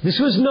 This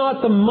was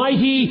not the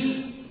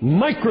mighty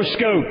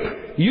microscope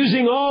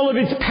using all of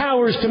its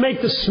powers to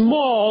make the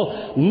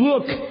small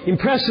look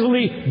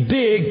impressively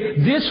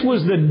big. This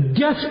was the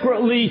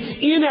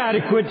desperately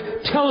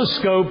inadequate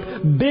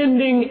telescope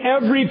bending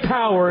every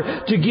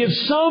power to give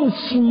some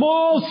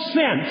small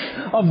sense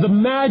of the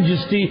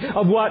majesty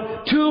of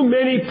what too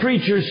many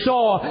preachers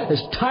saw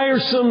as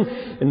tiresome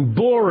and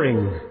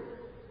boring.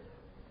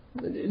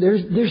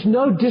 There's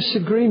no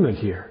disagreement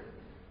here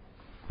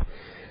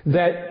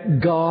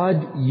that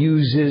God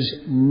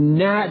uses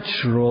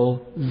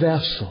natural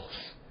vessels,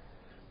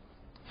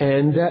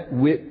 and that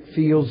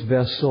Whitefield's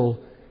vessel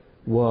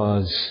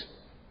was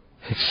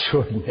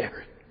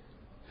extraordinary.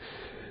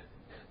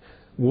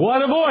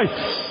 What a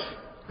voice!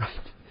 Right.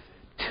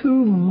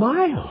 2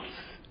 miles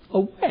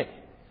away.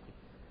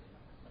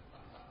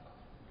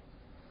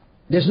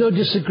 There's no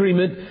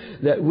disagreement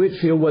that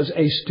Whitefield was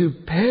a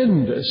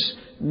stupendous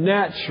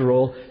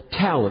natural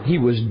talent. He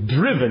was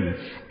driven,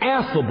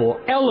 affable,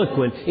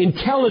 eloquent,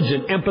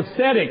 intelligent,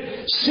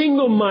 empathetic,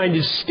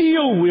 single-minded,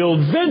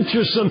 steel-willed,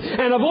 venturesome,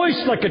 and a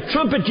voice like a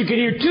trumpet you could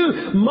hear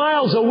 2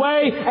 miles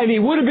away, and he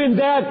would have been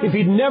that if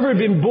he'd never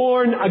been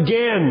born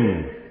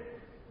again.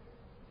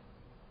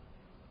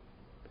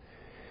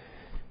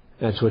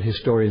 That's what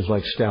historians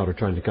like Stout are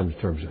trying to come to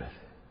terms with.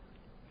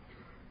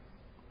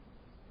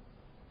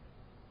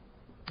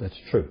 That's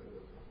true.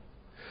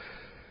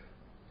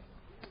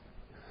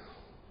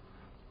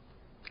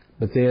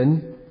 But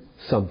then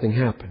something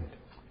happened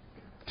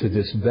to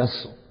this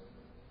vessel.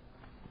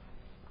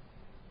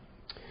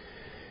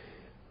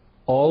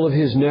 All of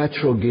his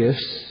natural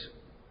gifts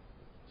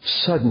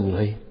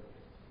suddenly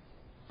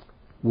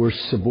were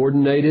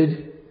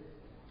subordinated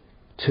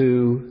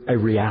to a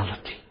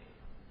reality.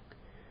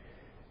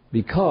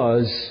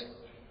 Because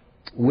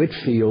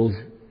Whitefield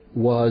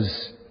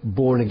was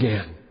born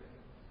again.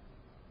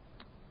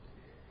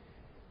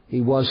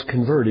 He was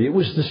converted. It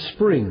was the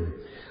spring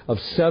of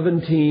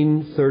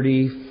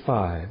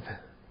 1735.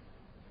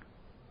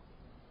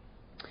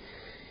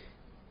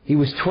 He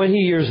was 20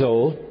 years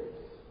old.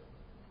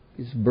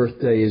 His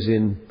birthday is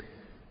in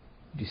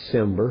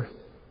December.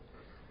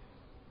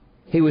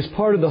 He was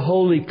part of the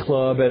Holy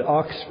Club at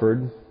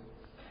Oxford.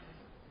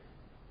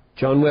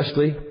 John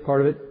Wesley,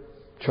 part of it.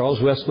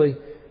 Charles Wesley,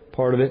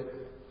 part of it.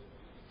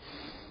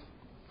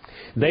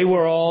 They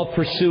were all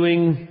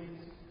pursuing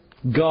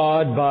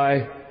God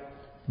by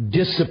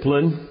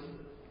discipline.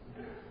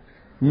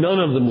 None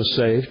of them was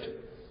saved.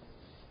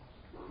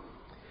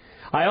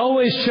 I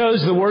always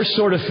chose the worst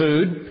sort of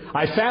food.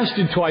 I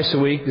fasted twice a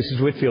week. This is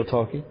Whitefield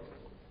talking.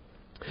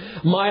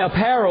 My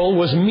apparel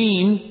was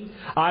mean.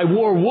 I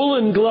wore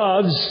woolen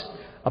gloves,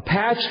 a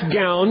patched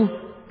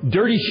gown,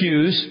 dirty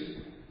shoes.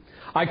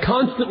 I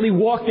constantly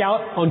walked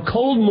out on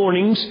cold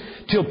mornings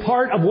till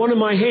part of one of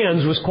my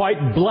hands was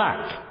quite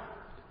black.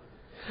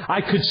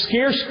 I could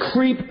scarce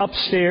creep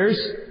upstairs.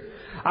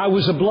 I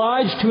was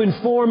obliged to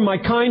inform my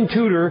kind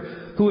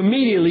tutor, who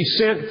immediately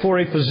sent for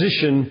a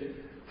physician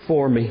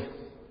for me.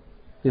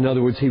 In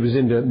other words, he was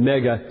into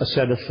mega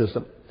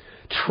asceticism,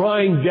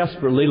 trying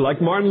desperately,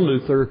 like Martin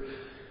Luther,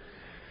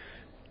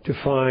 to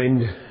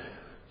find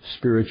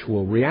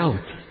spiritual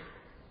reality.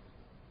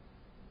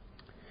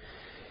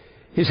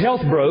 His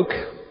health broke.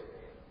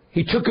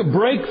 He took a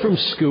break from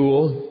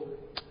school.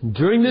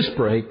 During this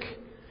break,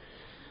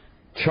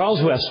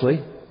 Charles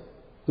Wesley,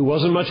 who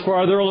wasn't much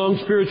farther along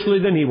spiritually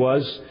than he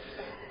was,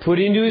 put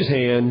into his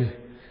hand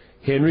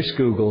Henry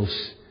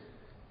Scougal's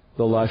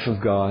The Life of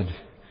God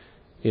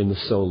in the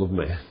Soul of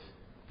Man.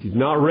 If you've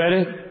not read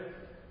it,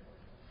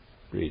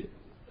 read it.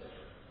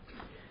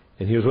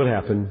 And here's what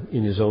happened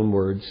in his own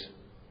words.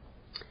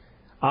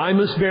 I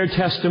must bear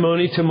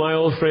testimony to my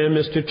old friend,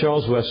 Mr.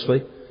 Charles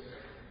Wesley.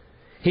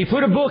 He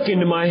put a book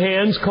into my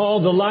hands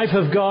called The Life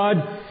of God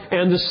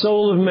and the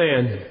Soul of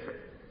Man,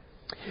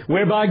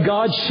 whereby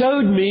God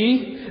showed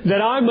me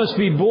that I must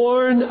be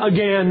born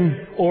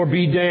again or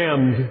be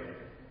damned.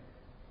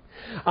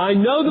 I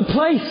know the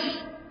place.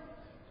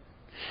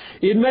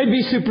 It may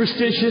be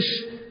superstitious,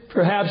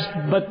 perhaps,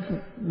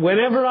 but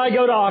whenever I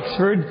go to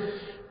Oxford,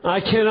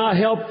 I cannot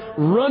help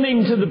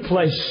running to the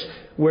place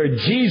where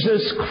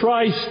Jesus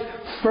Christ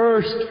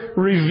first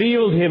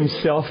revealed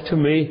Himself to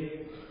me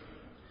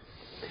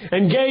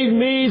and gave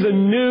me the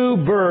new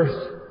birth.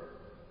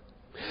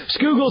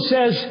 Scougal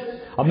says,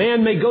 a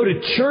man may go to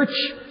church,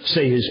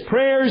 say his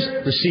prayers,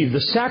 receive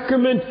the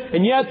sacrament,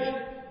 and yet,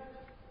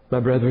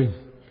 my brethren,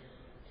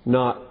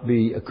 not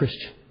be a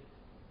Christian.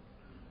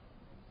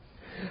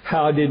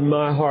 How did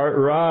my heart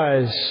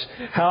rise?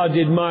 How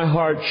did my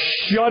heart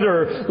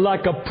shudder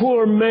like a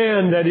poor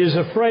man that is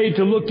afraid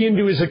to look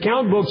into his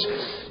account books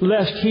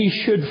lest he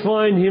should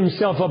find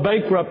himself a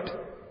bankrupt?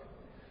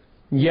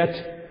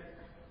 Yet,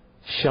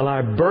 shall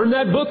I burn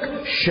that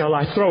book? Shall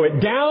I throw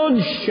it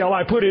down? Shall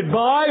I put it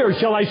by? Or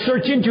shall I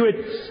search into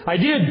it? I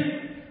did.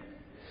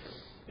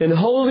 And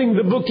holding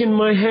the book in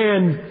my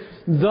hand,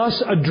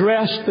 thus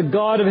addressed the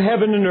God of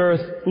heaven and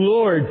earth,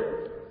 Lord,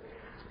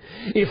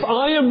 if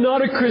I am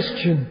not a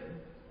Christian,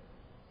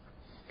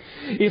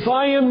 if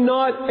I am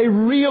not a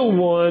real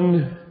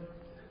one,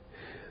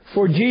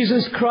 for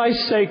Jesus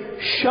Christ's sake,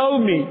 show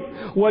me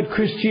what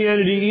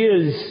Christianity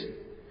is,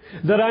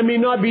 that I may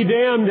not be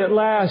damned at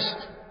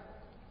last.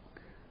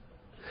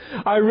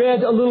 I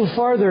read a little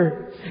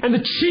farther, and the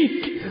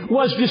cheek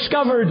was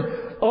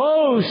discovered.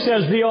 Oh,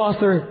 says the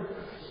author,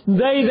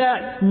 they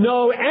that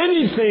know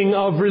anything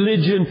of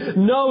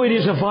religion know it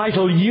is a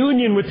vital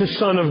union with the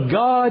Son of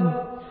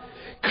God,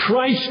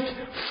 Christ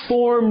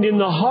formed in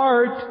the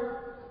heart.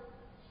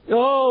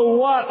 Oh,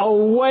 what a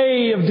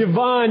way of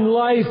divine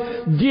life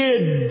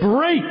did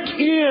break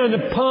in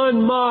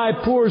upon my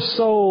poor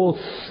soul.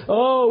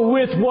 Oh,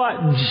 with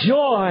what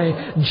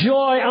joy,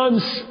 joy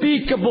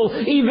unspeakable,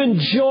 even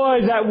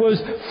joy that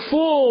was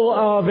full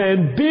of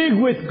and big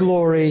with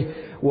glory,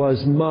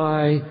 was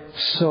my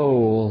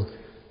soul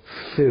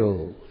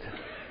filled.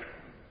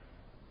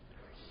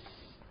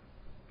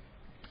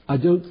 I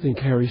don't think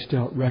Harry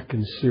Stout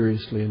reckons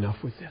seriously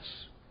enough with this.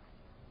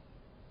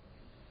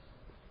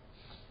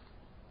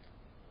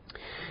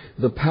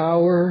 The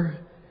power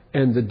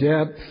and the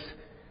depth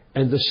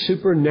and the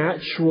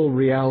supernatural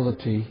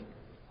reality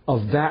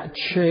of that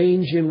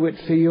change in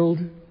Whitefield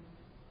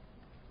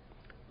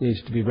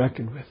needs to be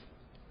reckoned with.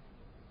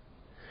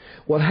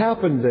 What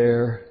happened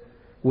there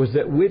was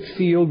that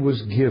Whitefield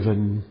was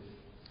given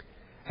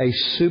a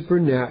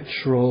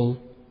supernatural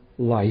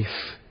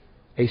life,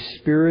 a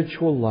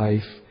spiritual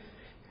life,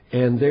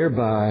 and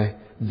thereby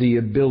the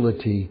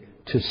ability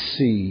to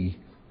see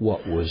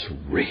what was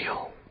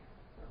real.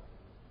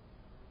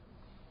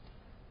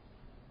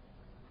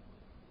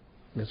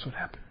 That's what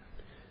happened.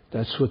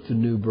 That's what the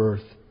new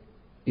birth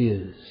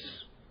is.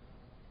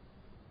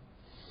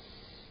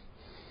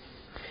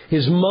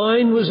 His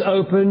mind was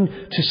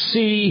open to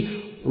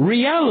see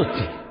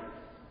reality.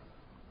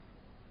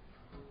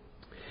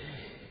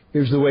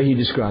 Here's the way he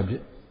described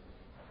it.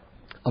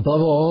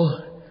 Above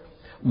all,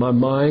 my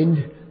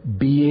mind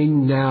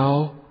being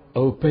now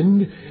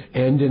opened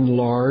and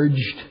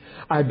enlarged,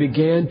 I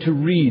began to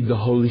read the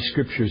Holy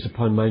Scriptures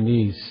upon my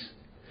knees,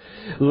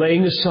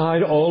 laying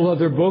aside all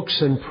other books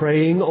and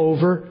praying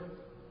over,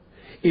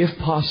 if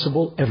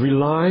possible, every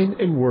line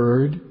and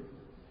word.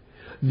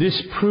 This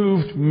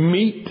proved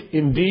meat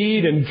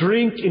indeed and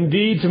drink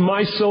indeed to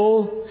my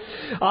soul.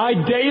 I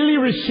daily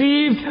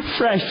received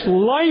fresh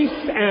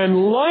life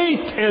and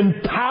light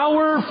and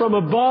power from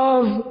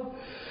above.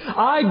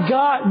 I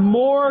got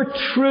more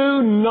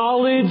true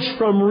knowledge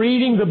from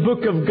reading the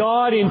book of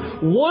God in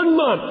 1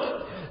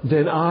 month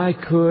than I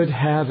could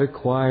have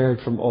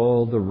acquired from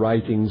all the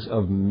writings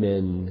of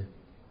men.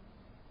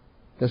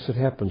 That's what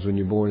happens when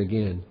you're born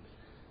again.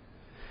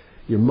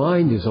 Your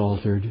mind is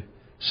altered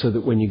so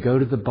that when you go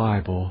to the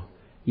Bible,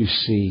 you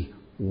see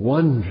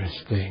wondrous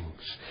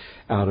things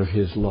out of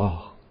His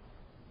law.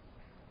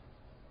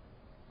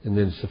 And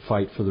then it's a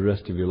fight for the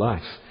rest of your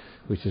life,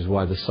 which is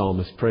why the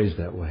psalmist prays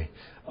that way.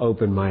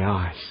 Open my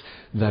eyes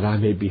that I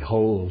may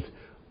behold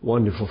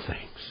wonderful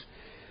things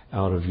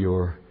out of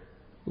your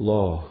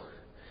law.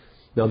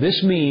 Now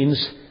this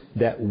means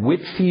that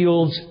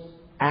Whitefield's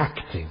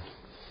acting,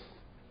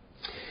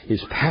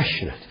 his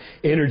passionate,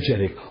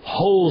 energetic,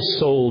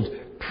 whole-souled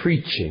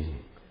preaching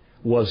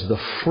was the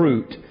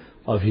fruit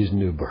of his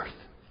new birth.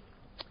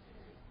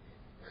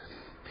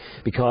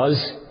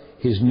 Because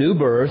his new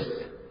birth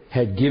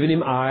had given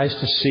him eyes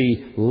to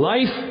see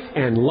life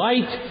and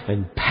light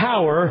and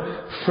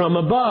power from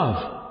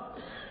above.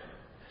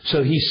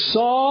 So he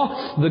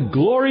saw the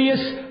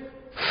glorious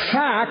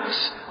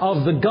facts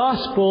of the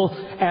gospel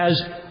as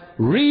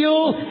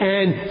real,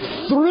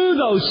 and through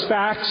those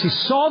facts he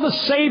saw the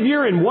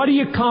Savior and what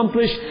He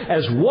accomplished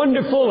as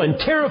wonderful and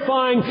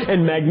terrifying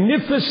and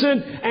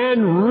magnificent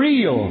and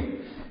real.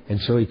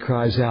 And so he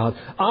cries out,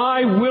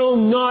 I will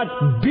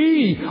not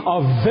be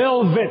a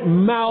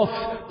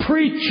velvet-mouthed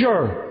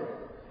preacher.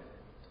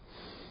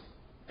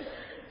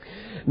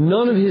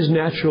 None of his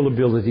natural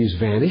abilities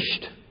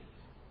vanished.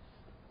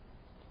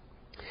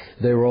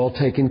 They were all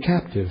taken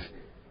captive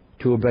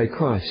to obey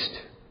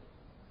Christ.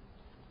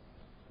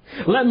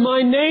 Let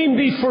my name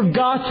be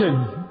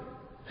forgotten.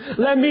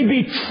 Let me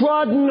be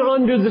trodden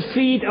under the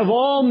feet of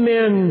all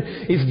men,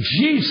 if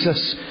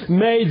Jesus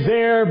may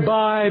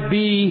thereby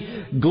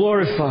be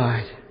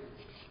glorified.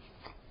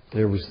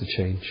 There was the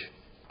change.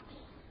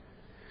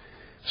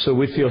 So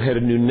Whitefield had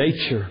a new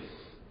nature.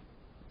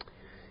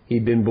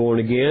 He'd been born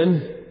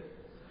again,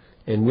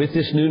 and with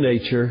this new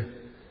nature,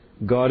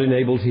 God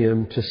enabled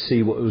him to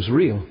see what was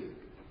real.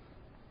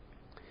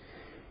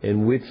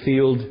 And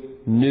Whitefield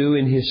knew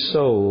in his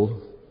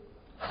soul,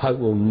 I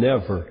will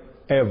never,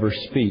 ever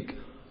speak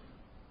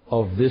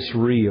of this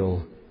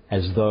real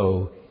as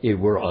though it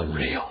were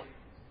unreal.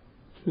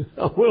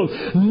 I will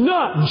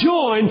not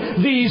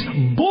join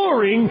these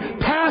boring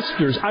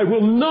pastors. I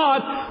will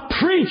not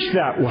preach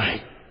that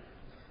way.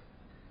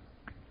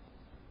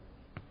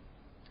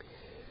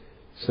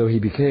 So he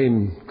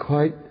became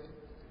quite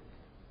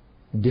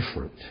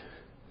different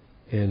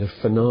and a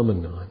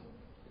phenomenon.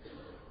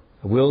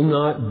 I will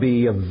not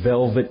be a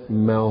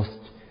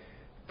velvet-mouthed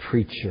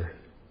preacher.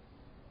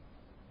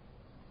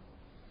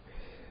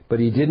 But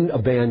he didn't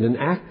abandon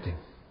acting.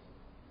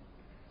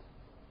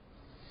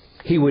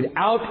 He would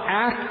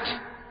outact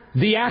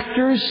the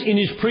actors in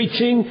his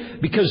preaching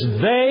because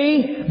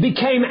they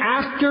became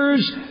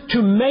actors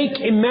to make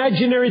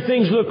imaginary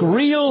things look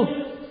real.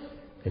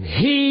 And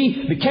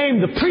he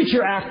became the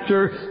preacher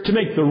actor to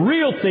make the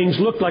real things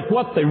look like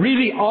what they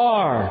really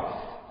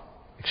are.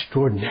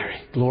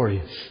 Extraordinary,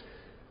 glorious,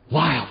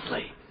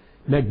 wildly,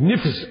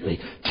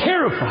 magnificently,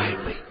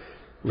 terrifyingly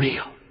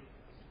real.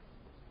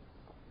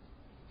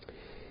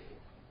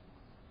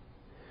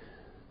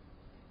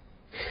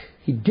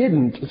 He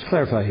didn't, let's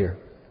clarify here,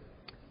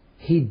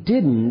 he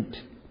didn't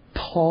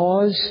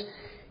pause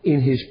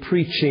in his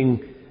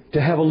preaching to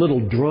have a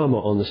little drama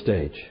on the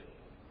stage.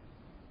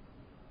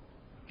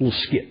 A little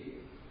skit.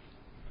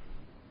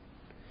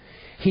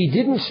 He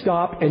didn't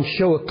stop and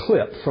show a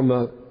clip from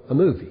a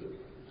movie.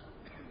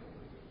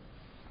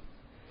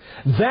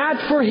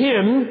 That for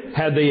him,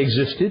 had they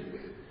existed,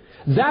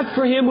 that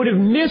for him would have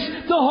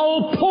missed the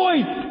whole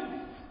point.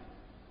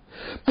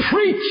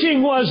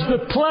 Preaching was the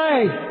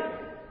play.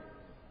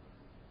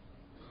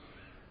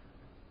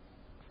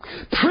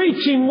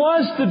 Preaching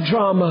was the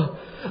drama.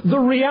 The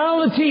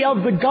reality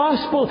of the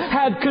gospel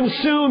had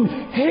consumed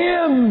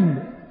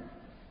him.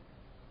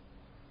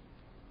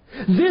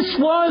 This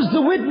was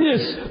the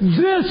witness.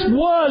 This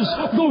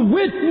was the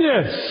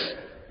witness.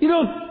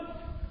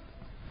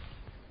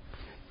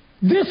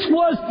 This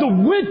was the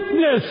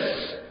witness.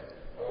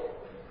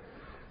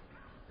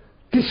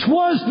 This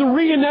was the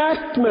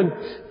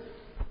reenactment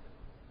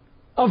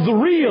of the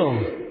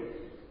real.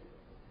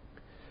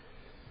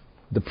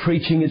 The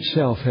preaching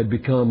itself had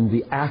become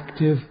the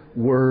active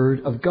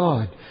Word of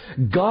God.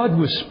 God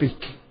was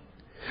speaking.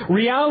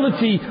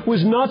 Reality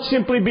was not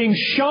simply being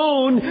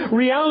shown,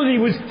 reality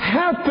was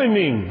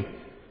happening.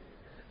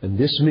 And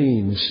this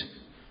means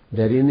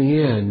that in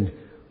the end,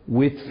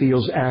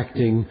 Whitfield's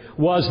acting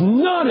was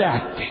not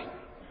acting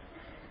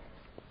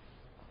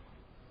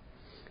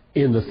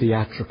in the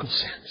theatrical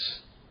sense.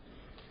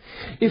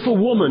 If a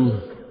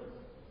woman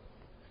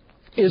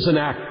is an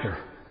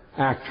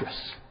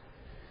actress,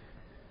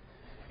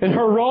 and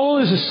her role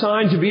is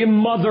assigned to be a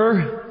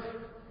mother,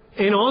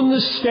 and on the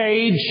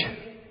stage,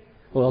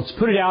 well, let's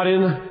put it out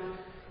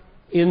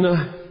in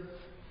the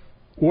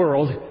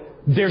world,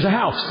 there's a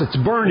house that's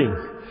burning.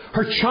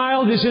 Her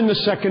child is in the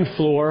second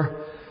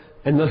floor,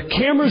 and the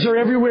cameras are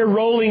everywhere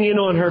rolling in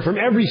on her from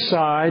every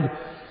side.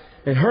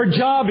 And her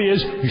job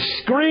is, you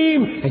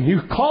scream, and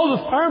you call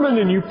the fireman,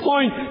 and you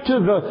point to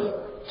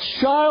the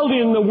child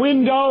in the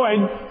window,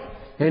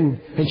 and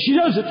she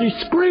does it.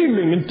 She's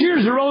screaming, and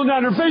tears are rolling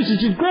down her face, and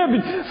she's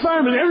grabbing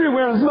firemen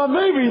everywhere. It's my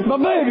baby, it's my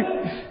baby.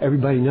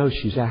 Everybody knows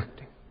she's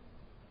acting.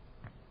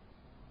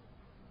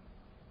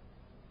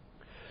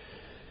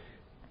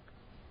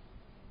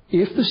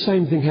 If the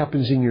same thing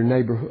happens in your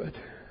neighborhood,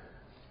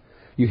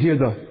 you hear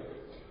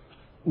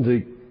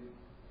the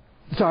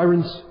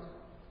sirens,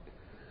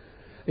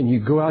 and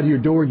you go out of your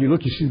door and you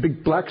look, you see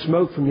big black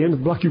smoke from the end of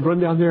the block, you run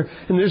down there,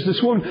 and there's this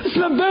woman, it's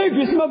my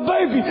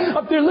baby,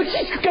 up there, look,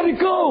 she's got to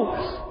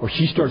go. Or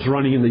she starts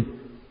running and they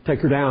take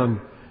her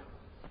down.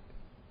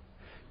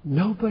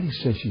 Nobody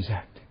says she's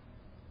acting.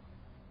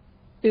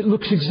 It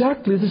looks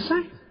exactly the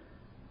same.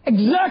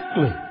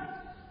 Exactly.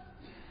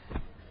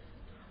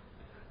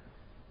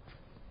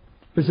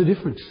 There's a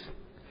difference.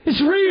 It's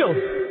real.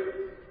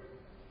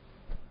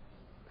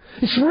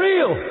 It's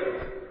real.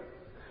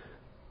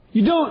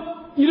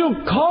 You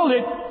don't call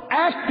it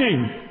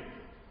acting.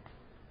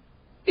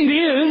 It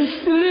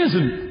is. It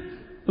isn't.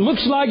 It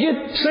looks like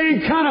it.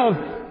 Same kind of.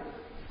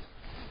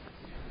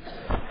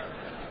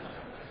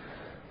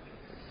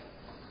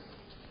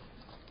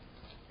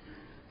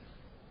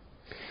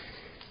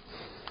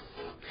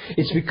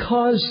 It's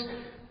because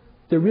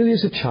there really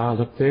is a child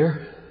up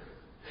there.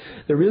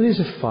 There really is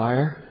a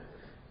fire.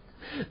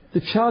 The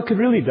child could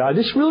really die.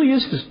 This really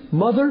is his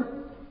mother.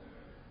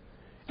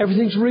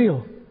 Everything's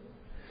real.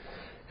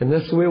 And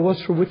that's the way it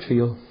was for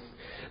Whitfield.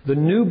 The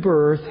new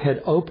birth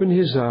had opened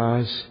his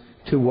eyes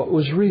to what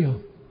was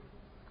real.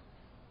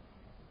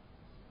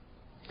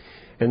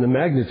 And the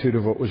magnitude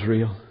of what was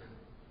real.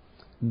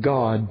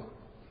 God,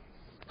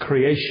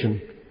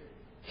 creation,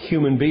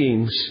 human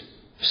beings,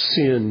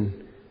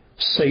 sin,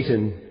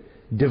 Satan,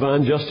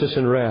 divine justice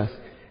and wrath,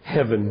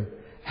 heaven,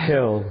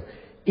 hell,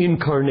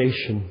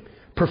 incarnation,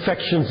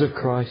 perfections of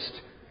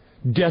Christ,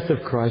 death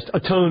of Christ,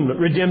 atonement,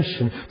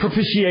 redemption,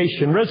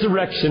 propitiation,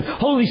 resurrection,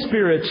 Holy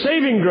Spirit,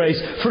 saving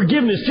grace,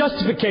 forgiveness,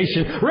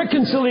 justification,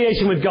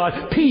 reconciliation with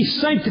God, peace,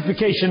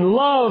 sanctification,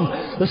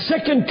 love, the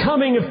second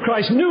coming of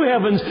Christ, new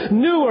heavens,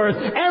 new earth,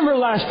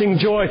 everlasting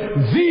joy.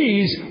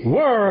 These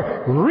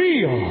were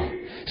real.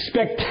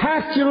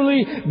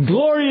 Spectacularly,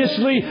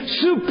 gloriously,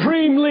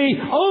 supremely,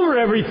 over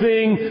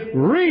everything,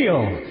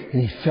 real.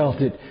 And he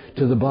felt it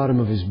to the bottom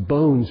of his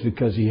bones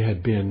because he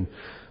had been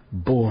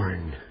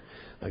born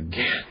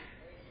again.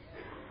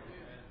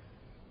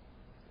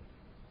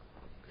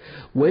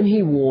 When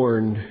he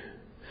warned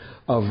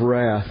of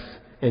wrath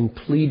and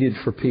pleaded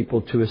for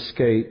people to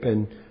escape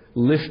and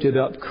lifted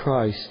up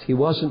Christ, he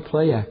wasn't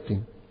play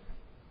acting.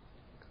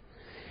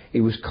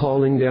 He was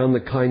calling down the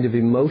kind of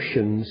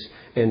emotions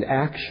and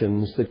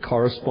actions that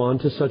correspond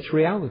to such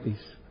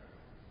realities.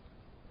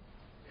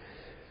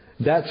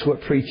 That's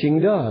what preaching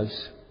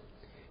does.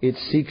 It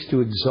seeks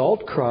to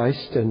exalt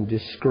Christ and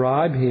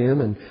describe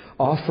Him and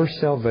offer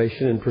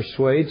salvation and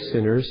persuade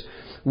sinners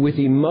with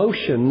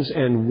emotions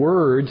and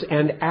words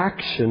and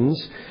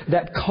actions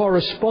that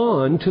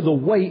correspond to the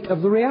weight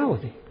of the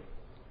reality.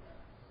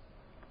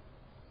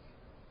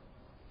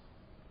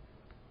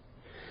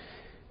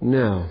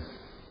 Now,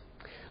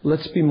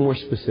 let's be more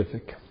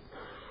specific.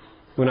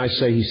 When I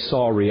say he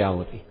saw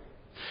reality,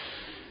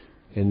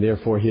 and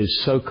therefore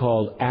his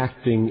so-called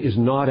acting is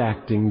not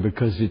acting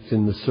because it's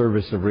in the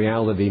service of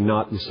reality,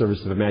 not the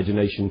service of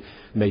imagination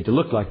made to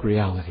look like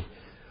reality.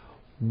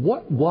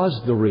 What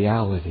was the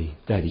reality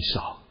that he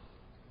saw?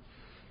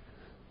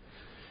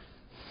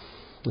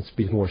 Let's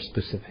be more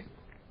specific.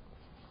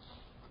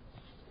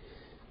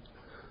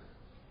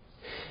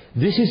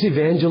 This is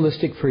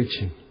evangelistic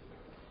preaching.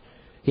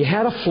 He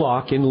had a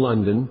flock in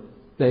London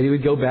that he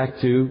would go back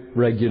to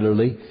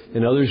regularly,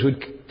 and others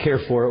would care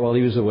for it while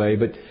he was away.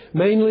 But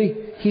mainly,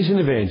 he's an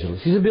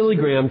evangelist. He's a Billy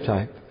Graham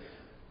type,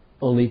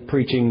 only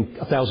preaching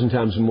 1,000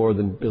 times more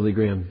than Billy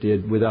Graham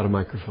did without a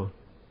microphone,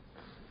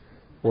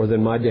 or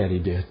than my daddy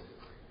did.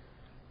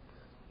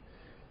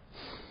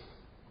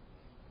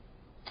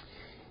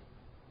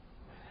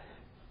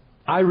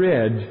 I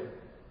read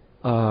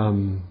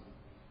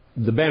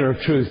the Banner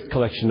of Truth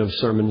collection of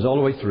sermons all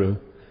the way through.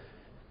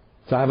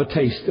 So I have a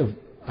taste of,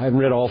 I haven't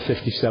read all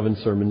 57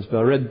 sermons, but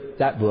I read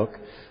that book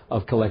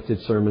of collected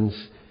sermons.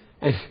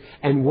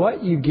 And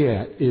what you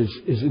get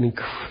is an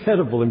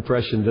incredible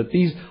impression that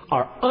these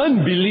are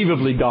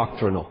unbelievably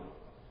doctrinal.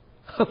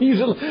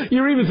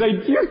 You're even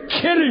saying, you're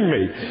kidding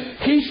me.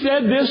 He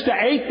said this to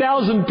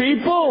 8,000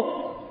 people?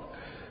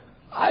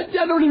 I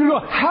don't even know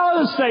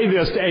how to say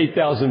this to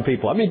 8,000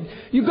 people. I mean,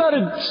 you've got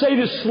to say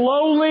this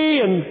slowly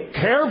and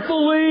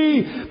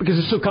carefully because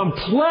it's so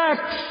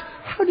complex.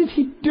 How did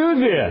he do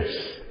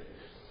this?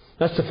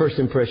 That's the first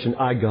impression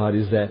I got,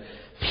 is that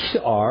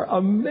these are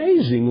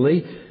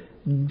amazingly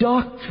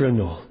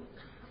doctrinal.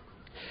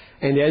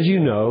 And as you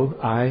know,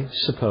 I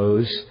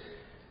suppose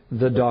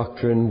the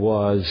doctrine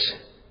was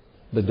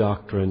the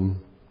doctrine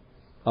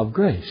of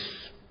grace.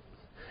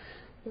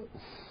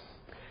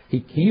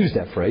 He used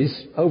that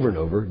phrase over and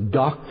over,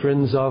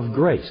 doctrines of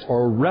grace,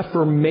 or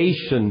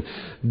Reformation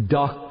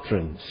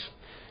doctrines,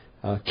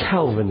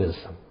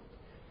 Calvinism.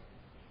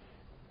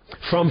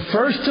 From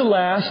first to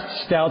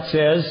last, Stout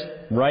says,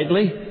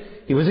 rightly,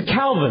 he was a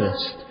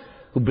Calvinist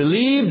who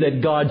believed that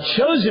God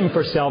chose him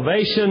for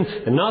salvation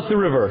and not the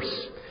reverse.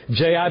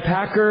 J.I.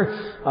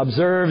 Packer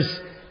observes,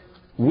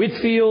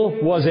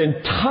 Whitefield was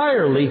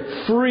entirely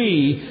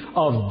free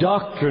of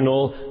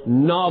doctrinal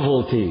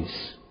novelties.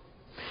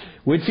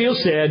 Whitefield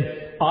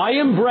said, I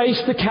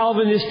embrace the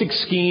Calvinistic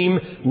scheme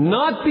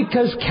not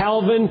because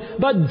Calvin,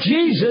 but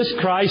Jesus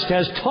Christ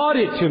has taught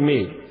it to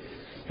me.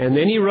 And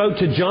then he wrote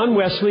to John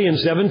Wesley in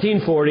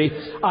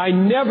 1740, I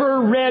never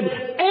read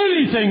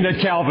anything that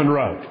Calvin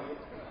wrote.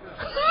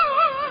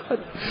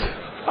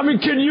 I mean,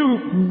 can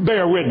you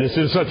bear witness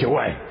in such a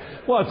way?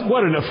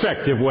 What an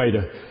effective way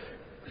to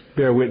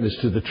bear witness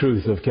to the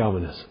truth of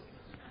Calvinism.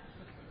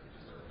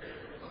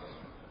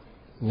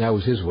 And that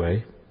was his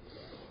way.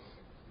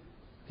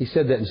 He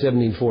said that in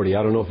 1740.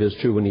 I don't know if it was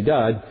true when he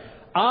died.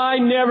 I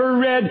never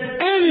read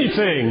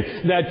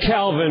anything that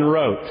Calvin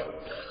wrote.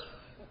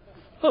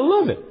 I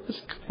love it.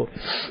 It's cool.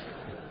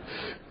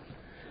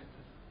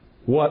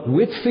 What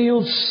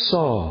Whitefield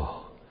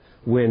saw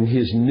when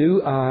his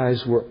new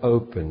eyes were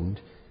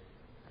opened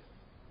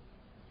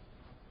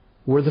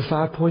were the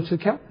 5 points of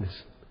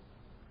Calvinism.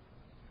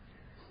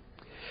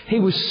 He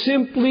was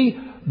simply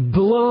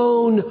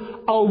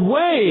blown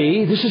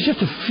away. This is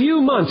just a few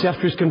months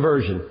after his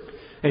conversion.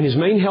 And his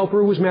main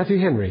helper was Matthew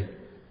Henry,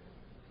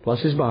 plus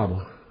his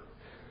Bible.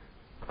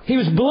 He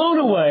was blown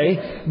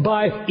away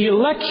by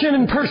election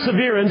and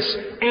perseverance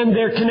and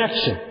their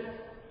connection.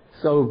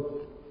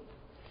 So,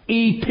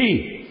 EP.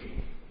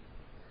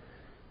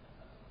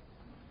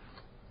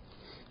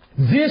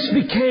 This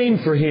became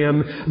for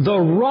him the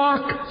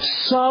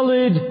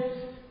rock-solid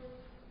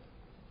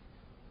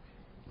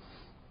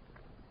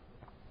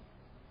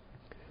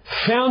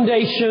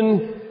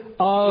foundation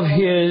of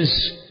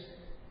his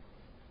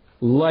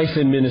life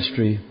and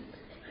ministry.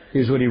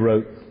 Here's what he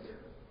wrote.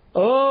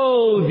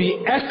 Oh,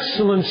 the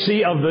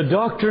excellency of the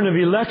doctrine of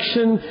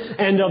election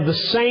and of the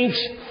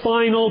saints'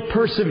 final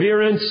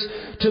perseverance.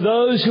 To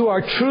those who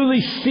are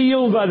truly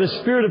sealed by the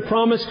Spirit of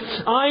promise,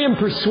 I am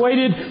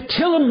persuaded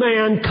till a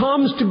man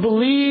comes to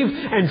believe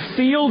and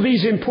feel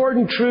these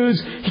important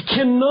truths, he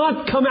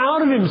cannot come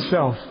out of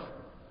himself.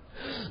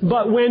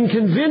 But when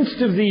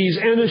convinced of these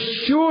and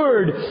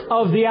assured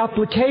of the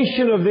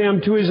application of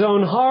them to his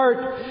own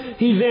heart,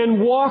 he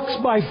then walks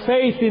by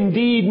faith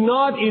indeed,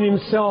 not in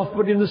himself,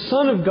 but in the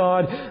Son of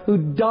God who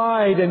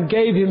died and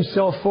gave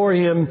himself for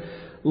him.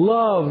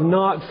 Love,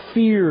 not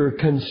fear,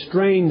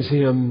 constrains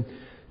him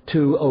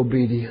to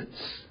obedience.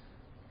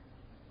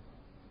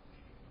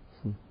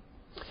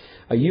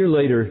 A year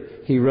later,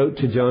 he wrote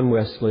to John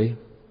Wesley,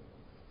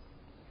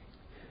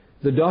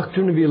 the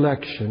doctrine of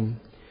election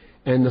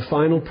and the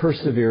final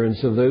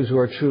perseverance of those who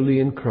are truly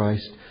in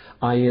Christ,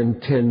 I am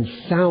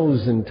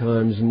 10,000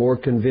 times more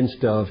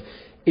convinced of,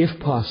 if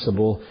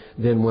possible,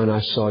 than when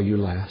I saw you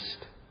last.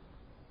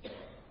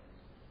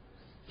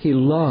 He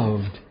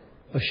loved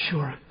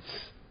assurance.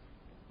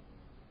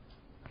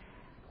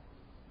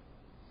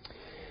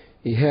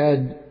 He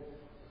had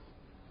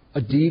a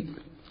deep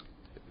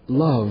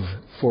love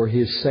for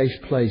his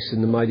safe place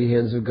in the mighty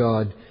hands of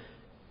God.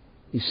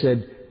 He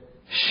said,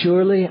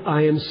 surely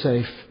I am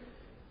safe,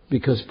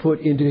 because put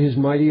into his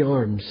mighty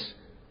arms.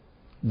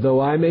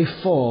 Though I may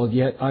fall,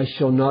 yet I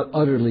shall not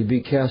utterly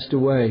be cast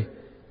away.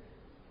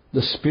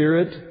 The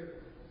Spirit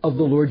of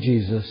the Lord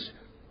Jesus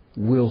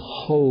will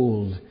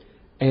hold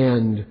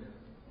and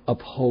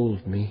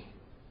uphold me.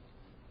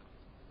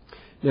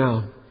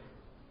 Now,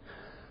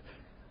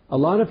 a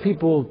lot of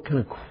people kind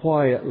of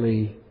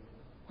quietly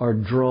are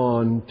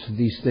drawn to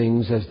these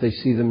things as they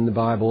see them in the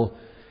Bible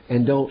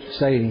and don't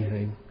say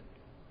anything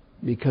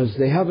because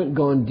they haven't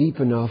gone deep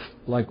enough,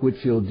 like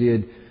Whitefield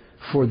did,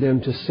 for them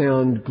to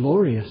sound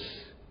glorious,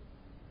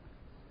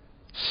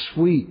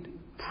 sweet,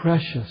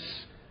 precious,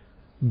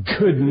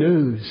 good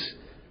news.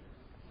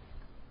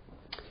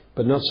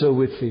 But not so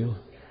Whitefield.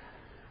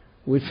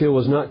 Whitefield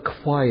was not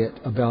quiet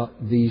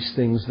about these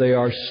things. They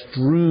are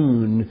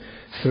strewn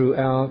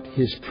throughout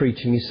his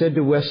preaching. He said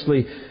to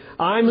Wesley,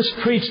 I must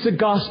preach the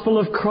gospel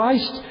of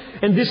Christ,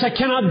 and this I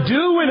cannot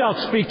do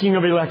without speaking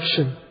of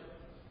election.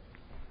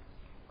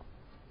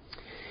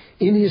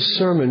 In his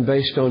sermon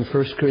based on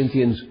 1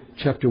 Corinthians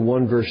chapter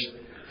 1, verse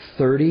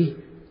 30,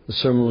 the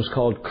sermon was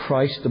called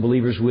Christ, the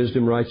believer's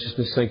wisdom,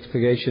 righteousness,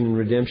 sanctification, and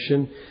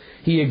redemption.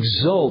 He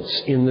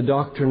exults in the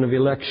doctrine of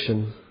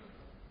election.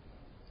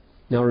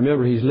 Now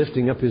remember, he's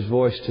lifting up his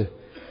voice to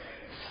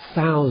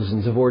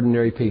thousands of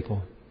ordinary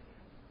people.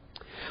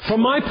 For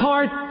my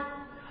part,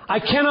 I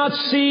cannot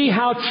see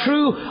how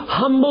true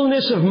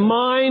humbleness of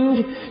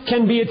mind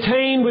can be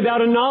attained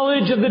without a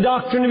knowledge of the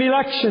doctrine of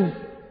election.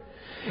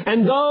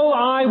 And though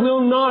I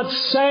will not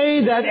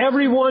say that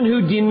everyone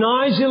who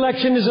denies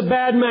election is a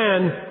bad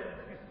man,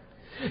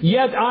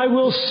 yet I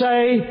will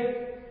say,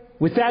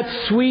 with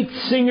that sweet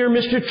singer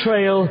Mr.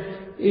 Trail,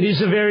 it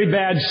is a very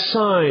bad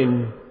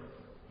sign.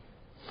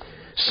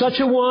 Such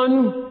a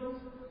one,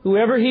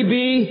 whoever he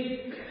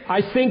be,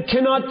 I think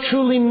cannot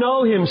truly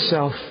know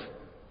himself.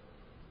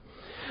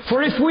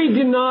 For if we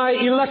deny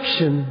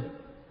election,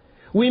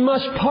 we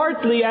must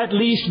partly at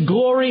least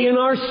glory in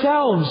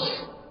ourselves.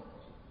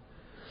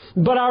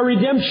 But our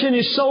redemption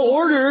is so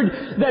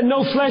ordered that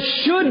no flesh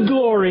should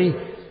glory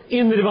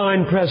in the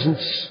divine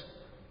presence.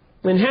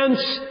 And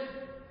hence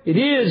it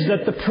is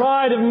that the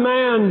pride of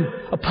man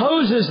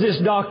opposes this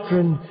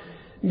doctrine,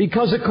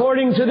 because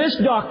according to this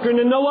doctrine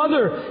and no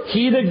other,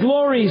 he that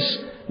glories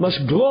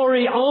must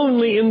glory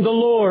only in the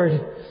Lord.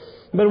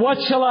 But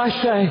what shall I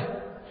say?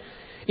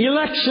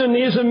 Election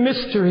is a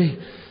mystery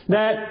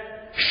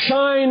that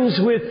shines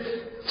with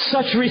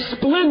such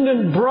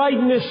resplendent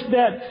brightness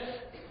that,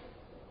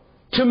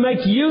 to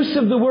make use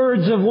of the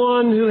words of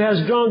one who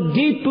has drunk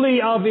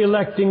deeply of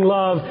electing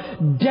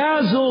love,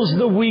 dazzles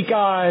the weak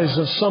eyes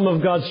of some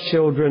of God's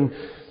children.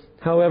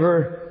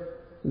 However,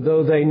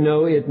 though they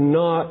know it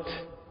not,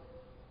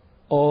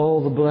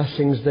 all the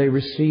blessings they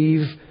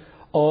receive,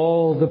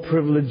 all the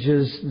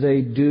privileges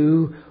they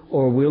do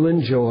or will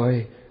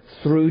enjoy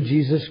through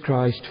Jesus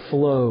Christ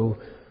flow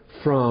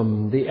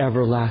from the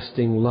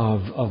everlasting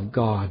love of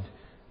God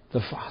the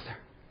Father.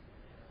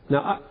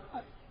 Now,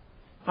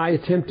 I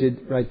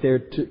attempted right there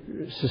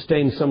to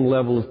sustain some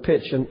level of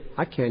pitch, and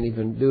I can't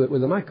even do it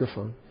with a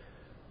microphone.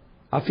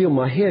 I feel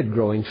my head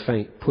growing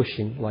faint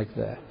pushing like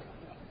that.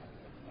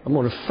 I'm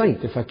going to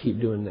faint if I keep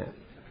doing that.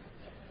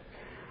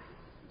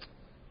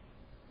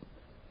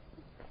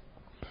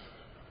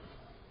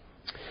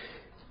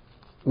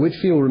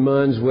 Whitefield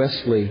reminds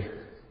Wesley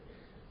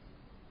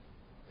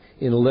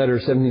in a letter,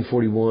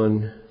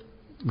 1741,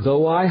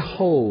 though I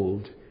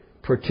hold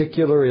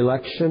particular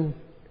election,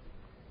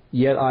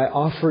 yet I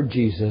offer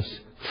Jesus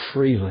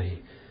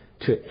freely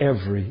to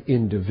every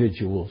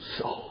individual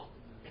soul.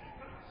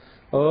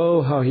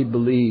 Oh, how he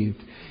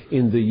believed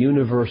in the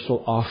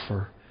universal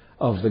offer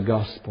of the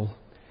gospel,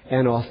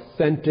 an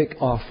authentic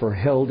offer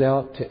held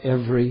out to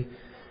every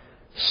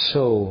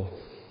soul.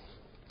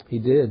 He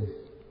did.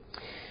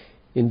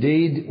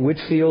 Indeed,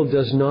 Whitefield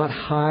does not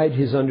hide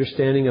his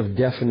understanding of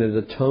definite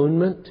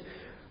atonement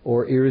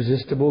or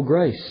irresistible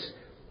grace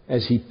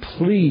as he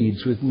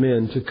pleads with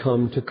men to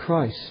come to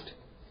Christ.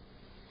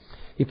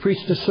 He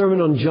preached a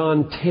sermon on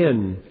John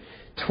 10,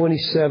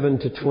 27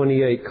 to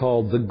 28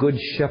 called The Good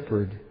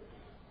Shepherd.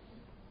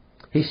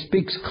 He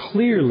speaks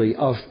clearly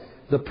of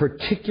the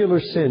particular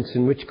sense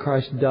in which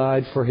Christ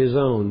died for His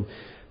own.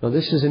 Now,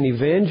 this is an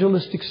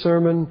evangelistic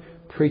sermon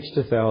preached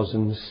to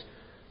thousands.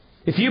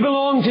 If you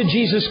belong to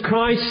Jesus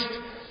Christ,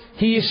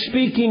 He is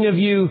speaking of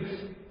you.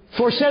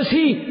 For says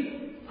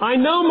He, I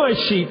know my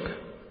sheep.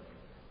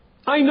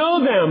 I know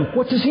them.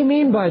 What does He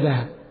mean by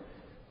that?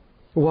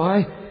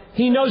 Why?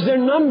 He knows their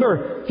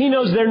number. He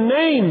knows their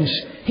names.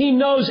 He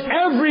knows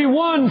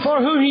everyone for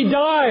whom He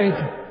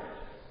died.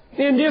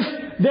 And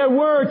if there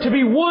were to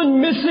be one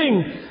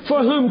missing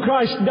for whom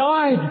Christ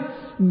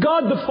died,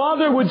 God the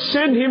Father would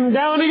send Him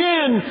down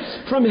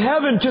again from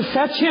heaven to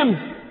fetch Him.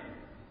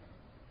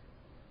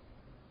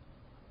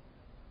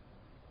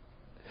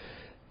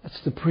 That's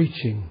the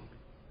preaching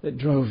that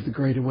drove the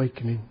Great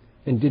Awakening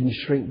and didn't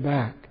shrink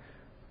back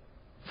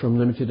from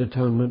limited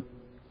atonement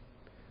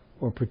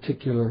or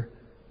particular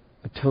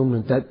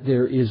atonement. That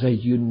there is a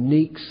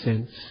unique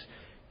sense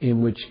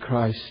in which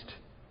Christ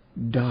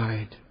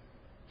died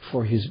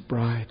for His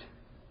bride.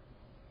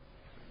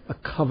 A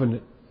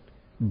covenant,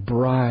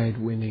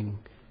 bride-winning,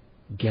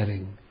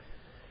 getting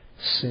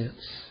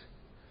sense.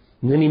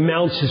 And then He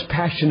mounts His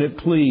passionate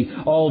plea,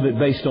 all of it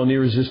based on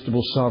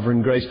irresistible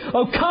sovereign grace.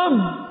 Oh,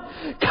 come!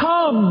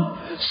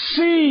 Come,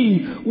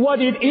 see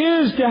what it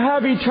is to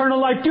have eternal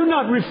life. Do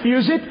not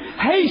refuse it.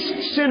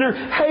 Haste, sinner,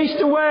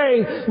 haste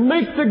away.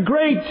 Make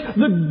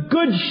the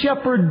good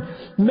shepherd,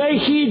 may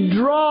He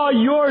draw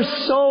your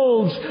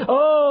souls.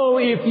 Oh,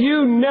 if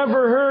you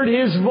never heard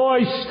His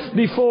voice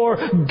before,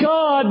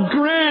 God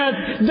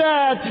grant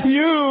that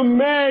you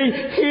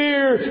may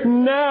hear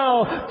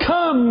now.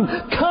 Come,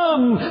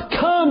 come,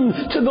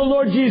 come to the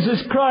Lord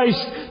Jesus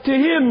Christ. To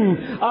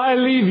Him I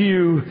leave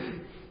you.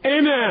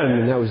 Amen.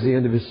 And that was the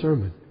end of His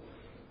sermon.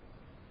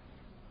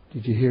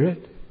 Did you hear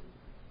it?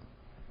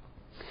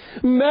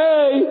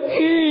 May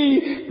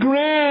He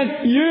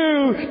grant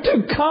you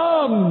to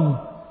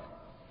come.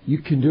 You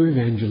can do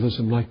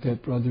evangelism like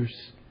that, brothers.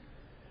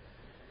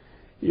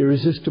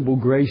 Irresistible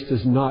grace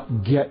does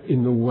not get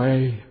in the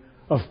way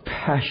of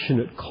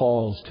passionate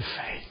calls to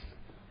faith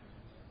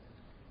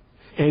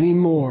any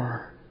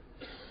more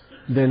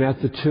than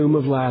at the tomb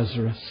of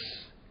Lazarus,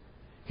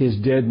 his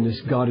deadness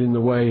got in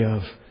the way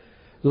of,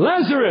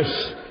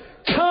 Lazarus,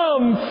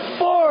 come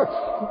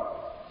forth!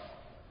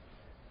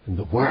 And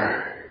the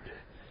Word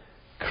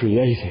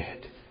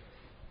created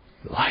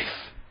life.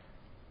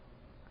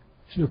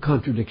 There's no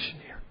contradiction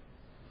here.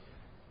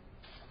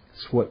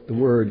 It's what the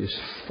Word is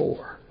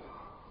for.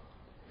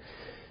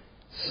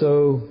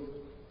 So,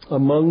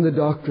 among the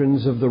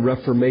doctrines of the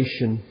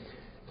Reformation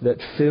that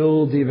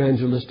filled the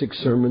evangelistic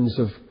sermons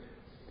of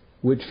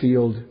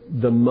Whitefield,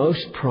 the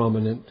most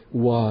prominent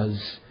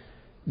was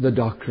the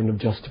doctrine of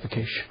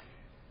justification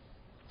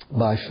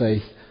by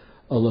faith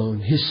alone.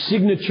 His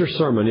signature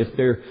sermon, if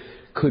there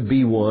could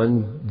be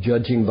one,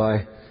 judging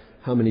by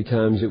how many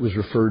times it was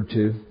referred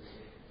to,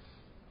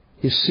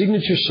 his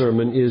signature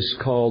sermon is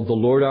called The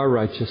Lord Our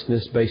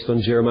Righteousness, based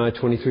on Jeremiah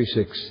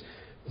 23:6.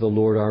 The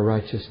Lord Our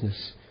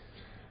Righteousness.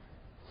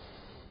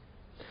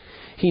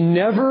 He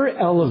never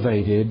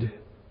elevated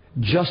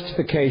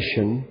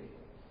justification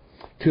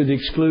to the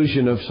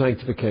exclusion of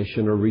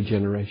sanctification or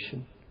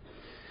regeneration.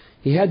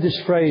 He had this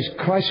phrase,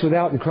 Christ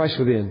without and Christ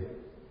within.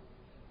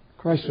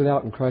 Christ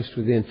without and Christ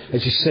within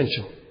as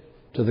essential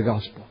to the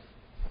gospel.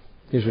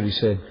 Here's what he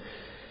said.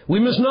 We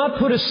must not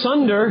put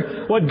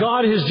asunder what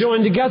God has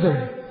joined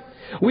together.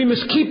 We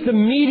must keep the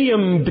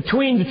medium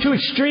between the two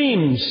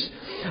extremes.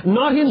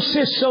 Not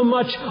insist so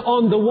much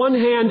on the one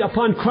hand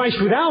upon Christ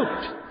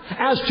without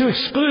as to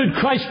exclude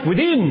Christ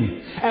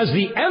within as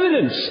the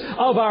evidence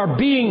of our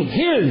being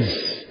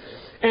His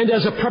and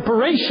as a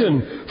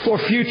preparation for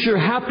future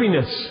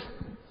happiness.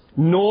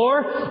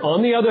 Nor,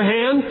 on the other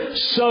hand,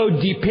 so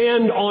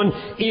depend on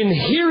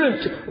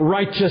inherent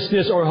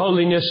righteousness or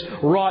holiness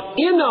wrought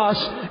in us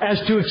as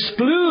to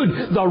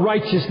exclude the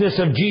righteousness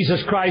of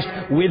Jesus Christ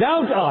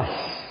without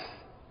us.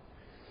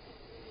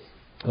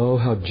 Oh,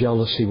 how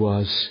jealous he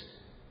was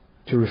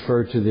to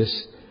refer to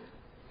this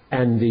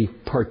and the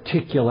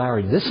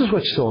particularity. This is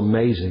what's so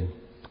amazing.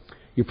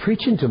 You're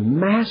preaching to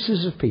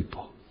masses of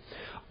people,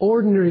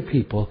 ordinary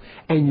people,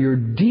 and you're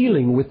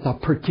dealing with the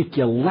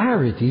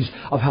particularities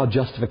of how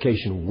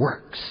justification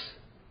works.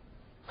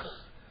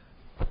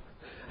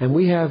 And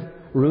we have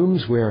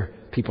rooms where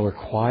people are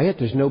quiet.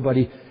 There's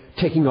nobody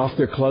taking off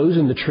their clothes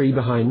in the tree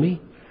behind me,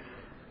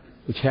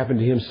 which happened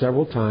to him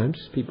several times.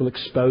 People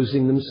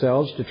exposing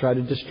themselves to try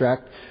to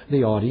distract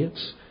the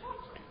audience,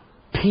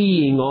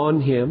 peeing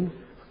on him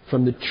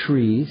from the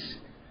trees.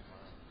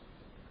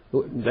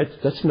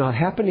 That's not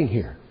happening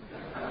here.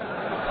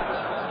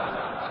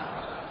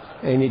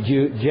 And it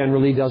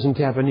generally doesn't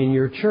happen in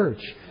your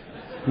church.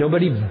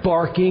 Nobody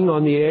barking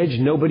on the edge.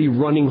 Nobody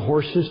running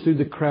horses through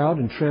the crowd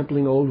and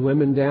trampling old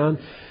women down.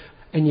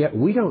 And yet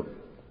we don't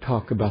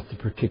talk about the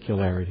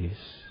particularities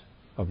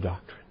of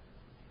doctrine.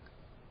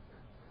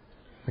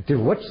 Like,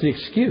 dude, what's the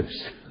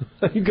excuse?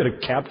 You've got a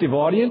captive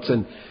audience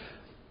and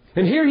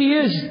here he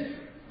is.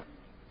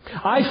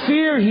 I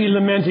fear, he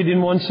lamented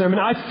in one sermon,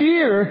 I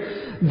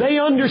fear they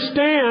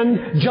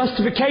understand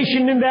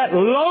justification in that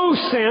low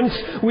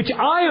sense, which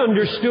I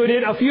understood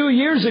it a few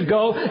years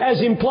ago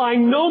as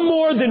implying no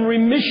more than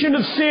remission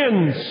of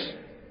sins.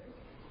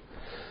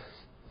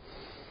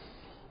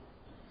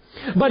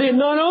 But it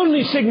not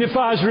only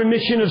signifies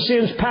remission of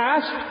sins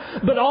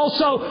past, but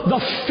also the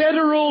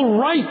federal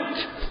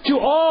right to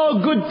all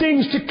good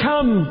things to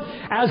come.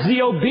 As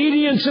the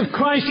obedience of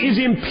Christ is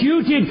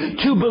imputed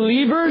to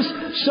believers,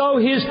 so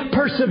His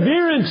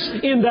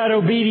perseverance in that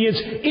obedience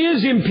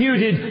is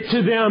imputed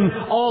to them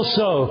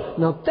also.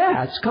 Now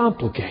that's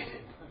complicated.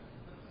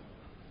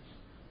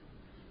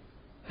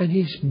 And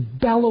He's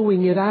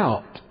bellowing it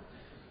out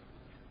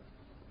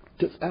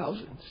to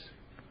thousands.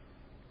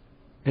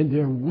 And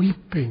they're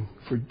weeping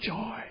for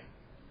joy.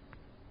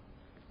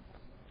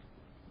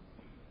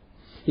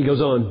 He goes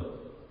on.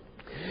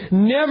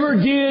 Never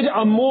did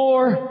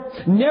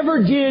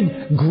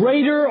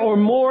greater or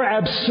more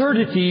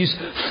absurdities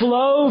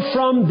flow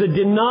from the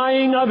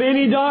denying of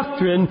any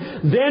doctrine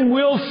than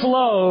will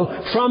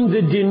flow from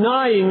the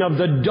denying of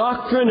the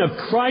doctrine of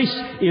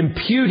Christ's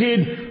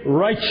imputed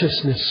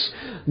righteousness.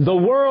 The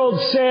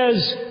world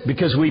says,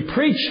 because we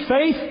preach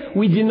faith,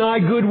 we deny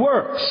good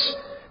works.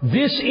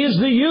 This is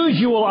the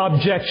usual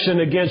objection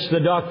against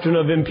the doctrine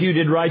of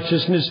imputed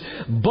righteousness,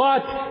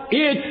 but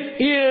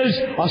it is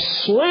a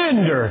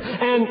slander,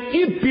 an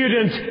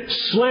impudent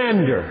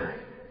slander.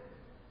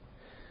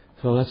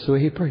 So that's the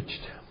way he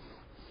preached,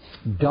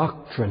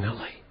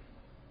 doctrinally.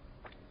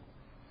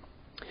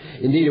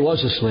 Indeed, it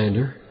was a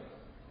slander.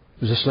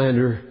 It was a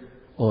slander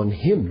on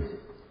him.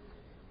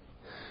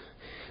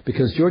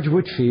 Because George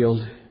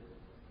Whitefield,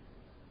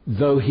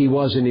 though he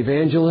was an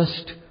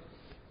evangelist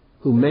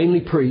who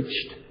mainly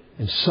preached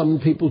and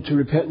summoned people to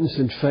repentance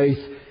and faith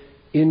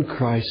in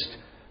Christ,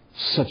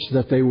 such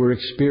that they were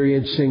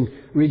experiencing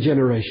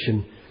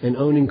regeneration and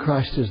owning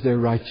Christ as their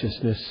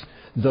righteousness,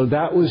 though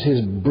that was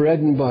his bread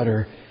and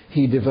butter,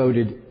 he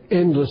devoted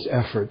endless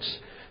efforts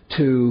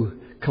to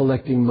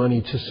collecting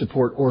money to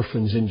support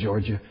orphans in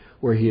Georgia,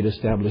 where he had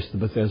established the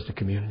Bethesda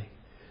community,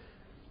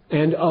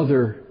 and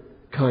other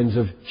kinds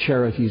of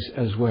charities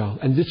as well.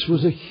 And this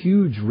was a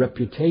huge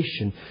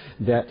reputation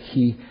that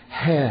he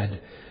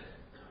had.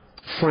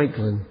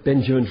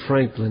 Benjamin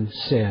Franklin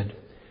said,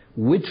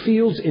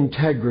 Whitefield's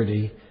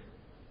integrity,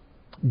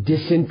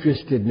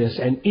 disinterestedness,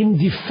 and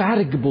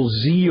indefatigable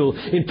zeal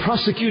in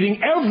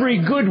prosecuting every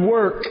good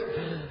work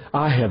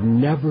I have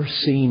never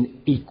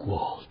seen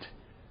equaled.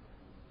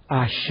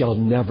 I shall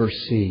never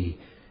see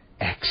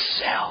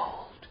excelled.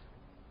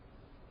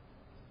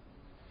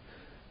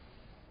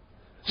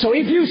 So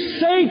if you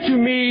say to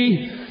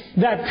me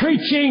that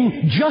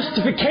preaching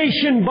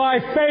justification by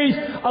faith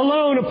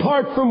alone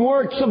apart from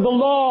works of the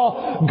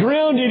law,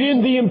 grounded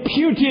in the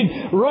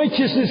imputed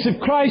righteousness of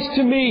Christ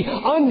to me,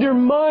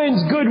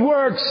 undermines good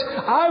works,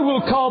 I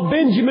will call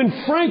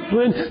Benjamin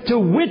Franklin to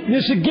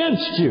witness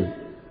against you.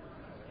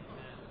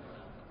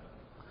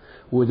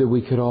 Would that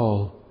we could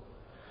all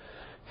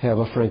have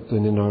a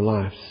Franklin in our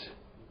lives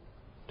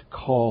to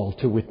call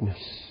to witness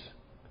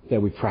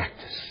that we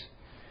practice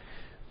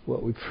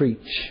what we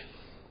preach.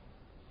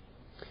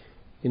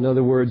 In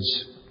other words,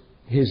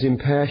 his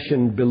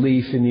impassioned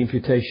belief in the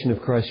imputation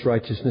of Christ's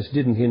righteousness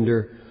didn't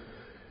hinder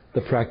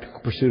the practical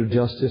pursuit of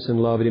justice and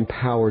love. It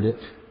empowered it.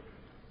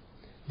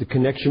 The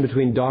connection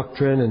between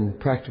doctrine and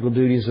practical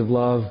duties of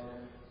love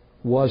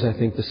was, I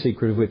think, the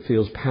secret of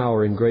Whitefield's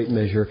power in great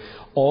measure.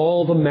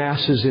 All the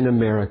masses in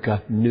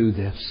America knew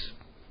this.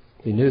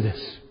 They knew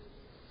this.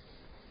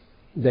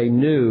 They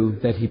knew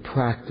that he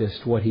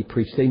practiced what he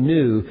preached. They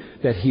knew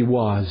that he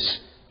was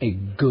a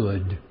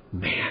good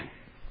man.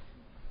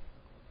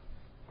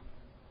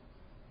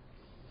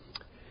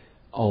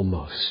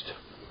 Almost.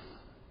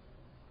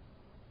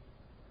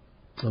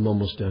 I'm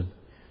almost done.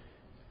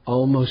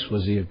 Almost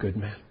was he a good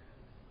man.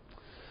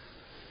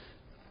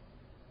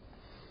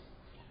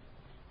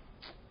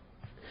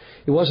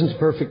 He wasn't a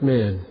perfect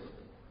man.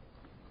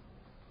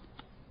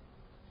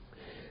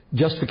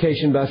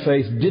 Justification by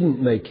faith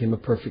didn't make him a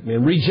perfect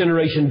man.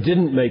 Regeneration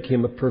didn't make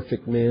him a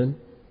perfect man.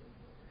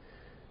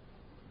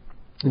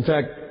 In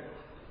fact,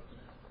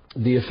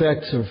 the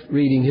effects of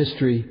reading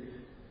history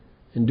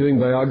and doing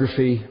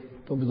biography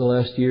over the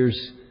last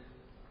years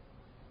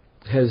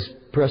has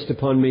pressed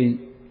upon me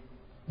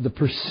the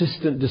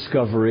persistent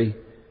discovery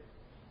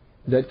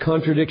that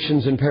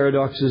contradictions and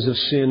paradoxes of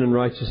sin and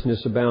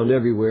righteousness abound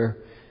everywhere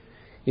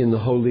in the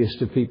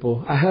holiest of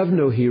people. I have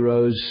no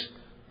heroes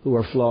who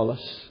are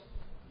flawless.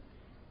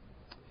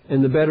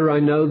 And the better I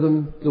know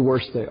them, the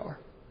worse they are.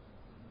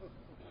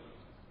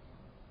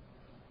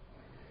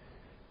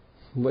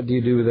 What do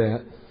you do with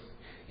that?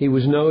 He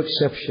was no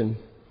exception.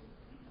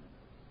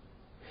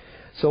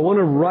 So I want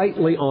to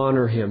rightly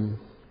honor him.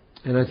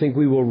 And I think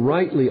we will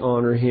rightly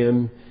honor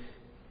him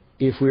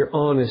if we're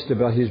honest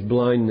about his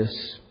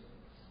blindness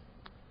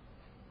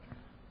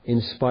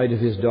in spite of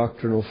his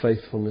doctrinal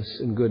faithfulness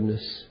and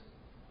goodness.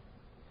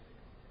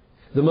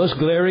 The most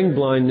glaring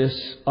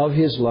blindness of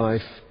his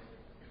life,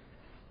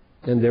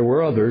 and there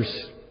were others,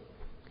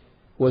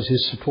 was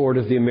his support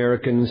of the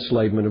American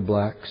enslavement of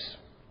blacks.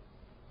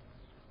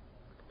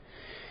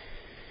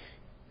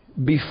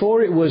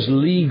 Before it was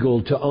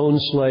legal to own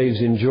slaves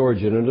in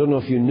Georgia, and I don't know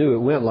if you knew it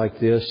went like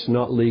this,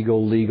 not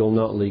legal, legal,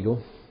 not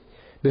legal.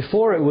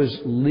 Before it was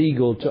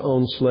legal to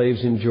own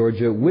slaves in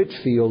Georgia,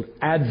 Whitefield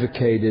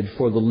advocated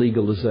for the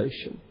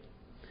legalization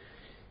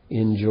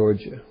in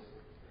Georgia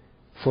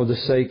for the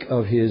sake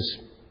of his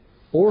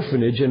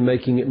orphanage and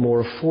making it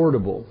more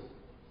affordable.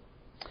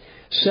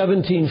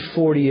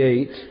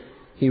 1748,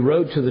 he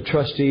wrote to the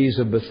trustees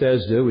of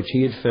Bethesda, which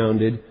he had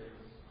founded,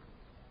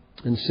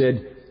 and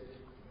said,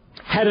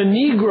 had a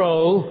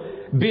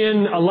Negro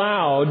been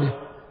allowed,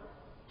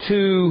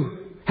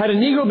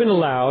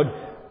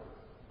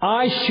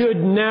 I should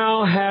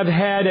now have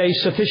had a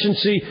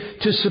sufficiency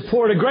to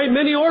support a great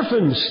many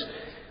orphans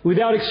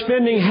without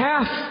expending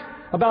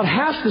about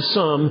half the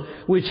sum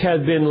which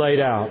had been laid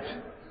out.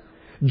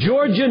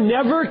 Georgia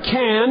never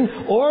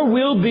can or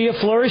will be a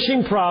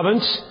flourishing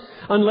province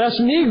unless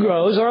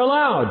Negroes are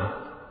allowed.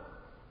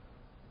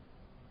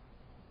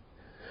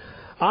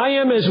 I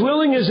am as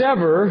willing as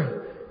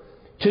ever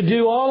to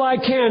do all I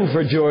can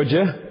for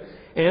Georgia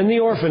and the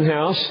orphan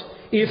house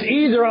if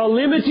either a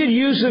limited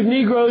use of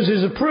Negroes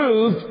is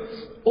approved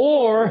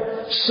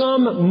or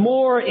some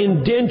more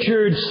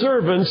indentured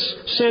servants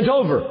sent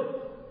over?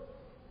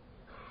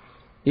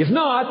 If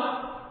not,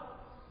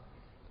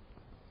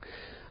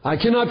 I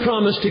cannot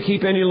promise to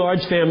keep any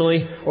large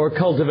family or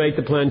cultivate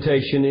the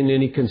plantation in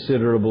any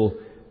considerable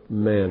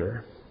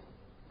manner.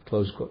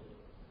 Close quote.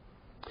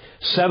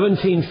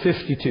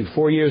 1752,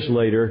 4 years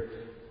later,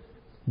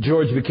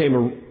 Georgia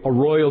became a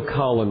royal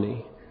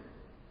colony,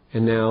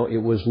 and now it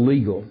was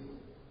legal.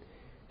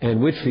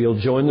 And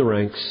Whitefield joined the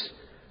ranks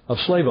of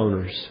slave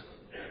owners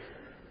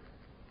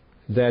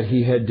that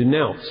he had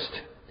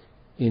denounced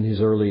in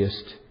his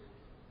earliest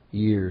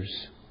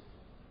years.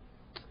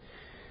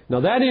 Now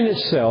that in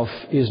itself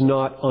is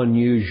not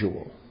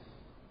unusual.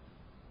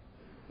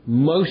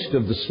 Most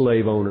of the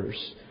slave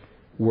owners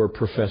were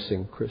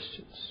professing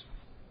Christians.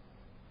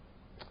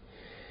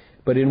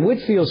 But in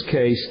Whitefield's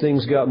case,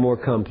 things got more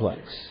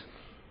complex.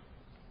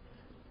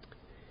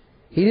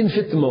 He didn't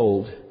fit the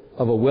mold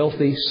of a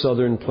wealthy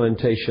southern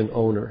plantation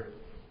owner.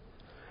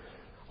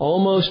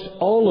 Almost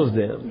all of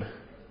them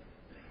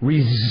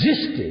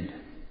resisted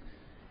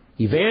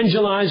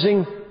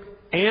evangelizing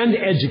and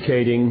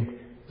educating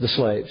the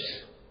slaves.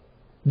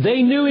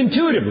 They knew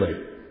intuitively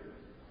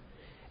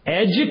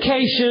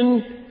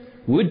education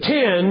would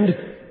tend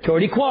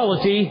toward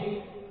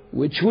equality,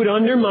 which would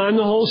undermine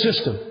the whole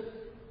system.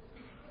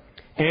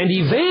 And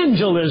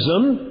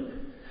evangelism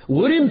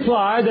would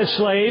imply that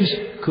slaves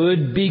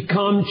could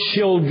become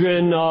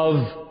children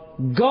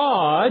of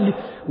God,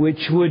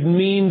 which would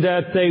mean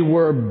that they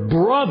were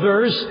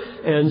brothers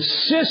and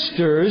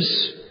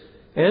sisters,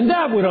 and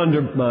that would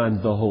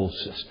undermine the whole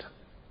system.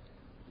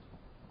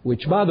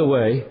 Which, by the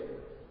way,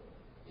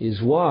 is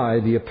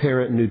why the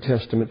apparent New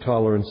Testament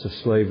tolerance of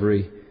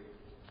slavery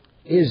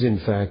is, in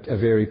fact, a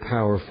very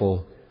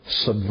powerful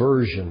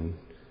subversion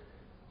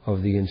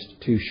of the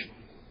institution.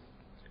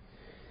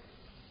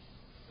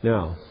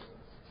 Now,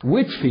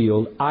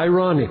 Whitefield,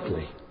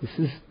 ironically,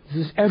 this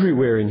is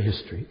everywhere in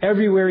history,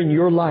 everywhere in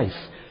your life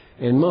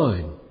and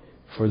mine,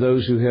 for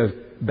those who have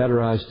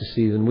better eyes to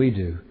see than we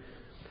do.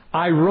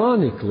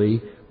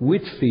 Ironically,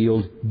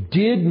 Whitefield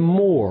did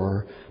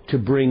more to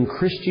bring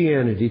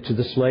Christianity to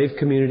the slave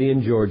community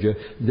in Georgia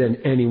than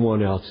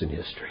anyone else in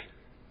history.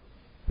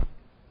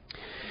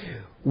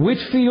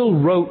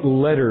 Whitefield wrote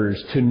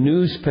letters to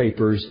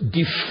newspapers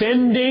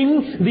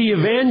defending the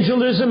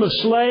evangelism of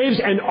slaves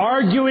and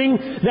arguing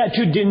that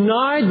to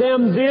deny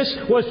them this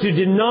was to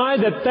deny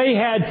that they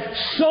had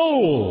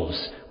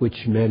souls,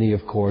 which many,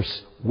 of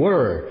course,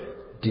 were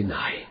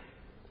denying.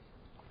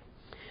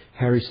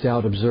 Harry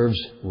Stout observes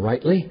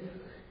rightly,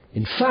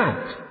 in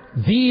fact,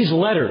 these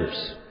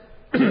letters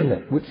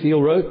that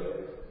Whitefield wrote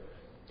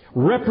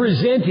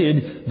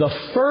represented the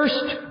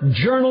first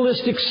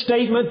journalistic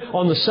statement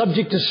on the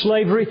subject of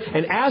slavery,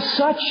 and as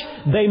such,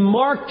 they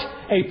marked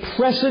a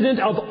precedent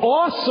of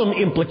awesome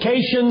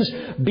implications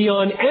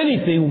beyond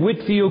anything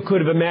Whitefield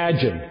could have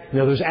imagined. In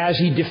other words, as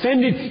he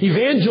defended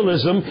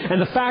evangelism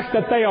and the fact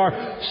that they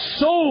are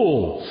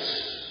souls,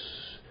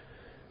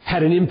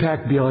 had an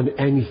impact beyond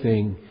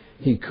anything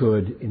he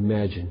could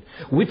imagine.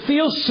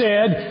 Whitefield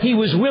said he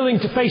was willing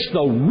to face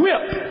the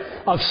whip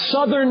of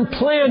Southern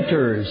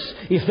planters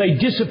if they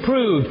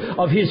disapproved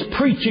of his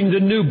preaching the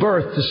new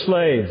birth to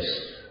slaves.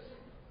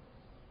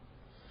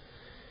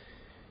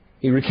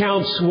 He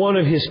recounts one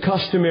of his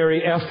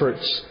customary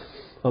efforts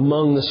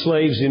among the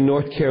slaves in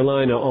North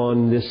Carolina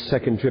on this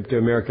second trip to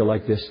America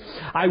like this.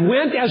 I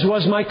went, as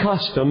was my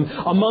custom,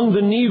 among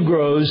the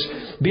Negroes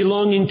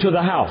belonging to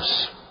the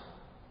house.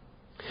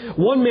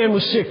 One man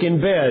was sick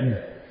in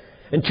bed,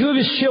 and two of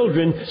his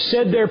children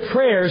said their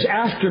prayers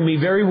after me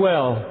very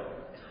well.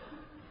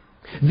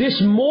 This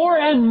more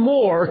and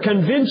more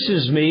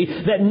convinces me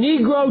that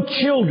Negro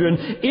children,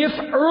 if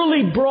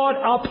early brought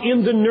up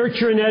in the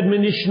nurture and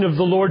admonition of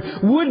the Lord,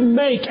 would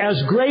make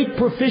as great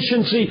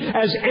proficiency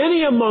as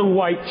any among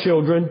white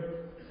children.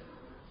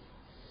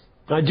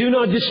 I do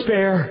not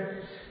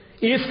despair.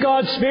 If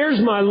God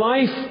spares my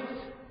life,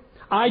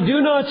 I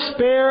do not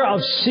spare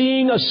of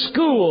seeing a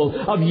school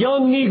of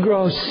young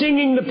Negroes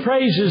singing the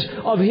praises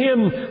of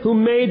Him who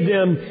made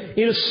them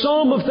in a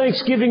psalm of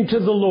thanksgiving to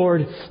the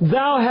Lord.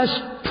 Thou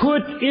hast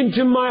put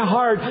into my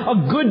heart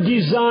a good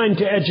design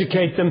to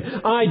educate them.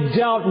 I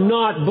doubt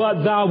not,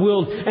 but Thou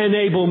wilt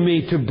enable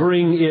me to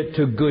bring it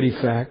to good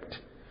effect.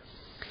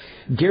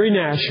 Gary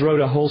Nash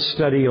wrote a whole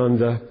study on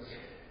the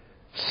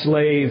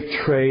slave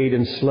trade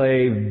and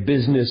slave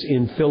business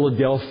in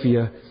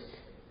Philadelphia.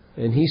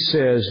 And he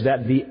says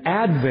that the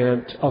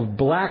advent of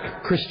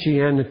black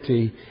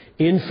Christianity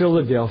in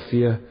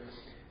Philadelphia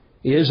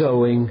is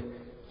owing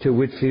to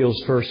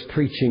Whitefield's first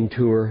preaching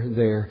tour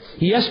there.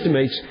 He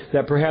estimates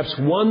that perhaps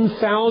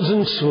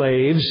 1,000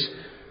 slaves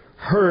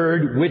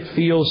heard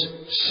Whitefield's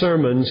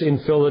sermons in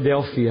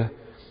Philadelphia.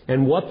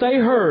 And what they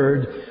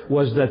heard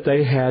was that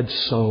they had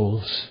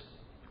souls.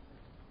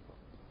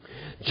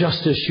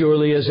 Just as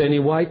surely as any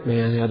white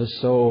man had a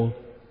soul.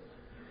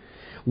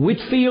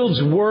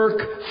 Whitefield's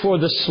work for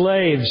the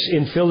slaves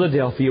in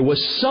Philadelphia was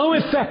so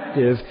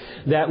effective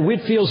that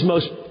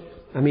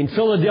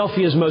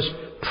Philadelphia's most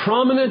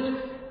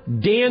prominent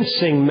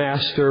dancing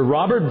master,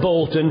 Robert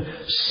Bolton,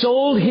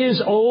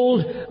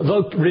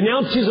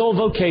 renounced his old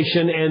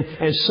vocation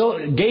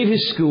and gave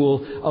his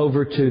school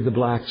over to the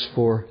blacks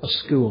for a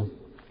school.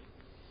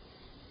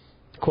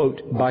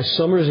 Quote, by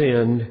summer's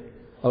end,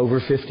 over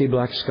 50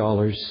 black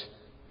scholars,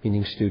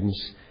 meaning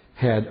students,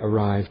 had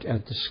arrived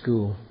at the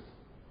school.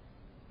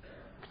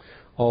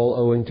 All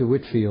owing to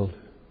Whitefield,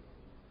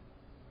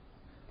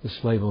 the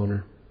slave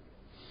owner.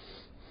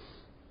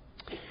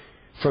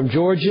 From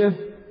Georgia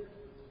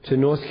to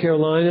North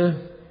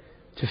Carolina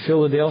to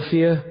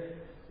Philadelphia,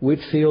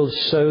 Whitefield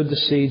sowed the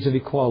seeds of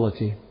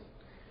equality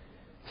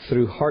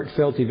through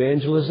heartfelt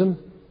evangelism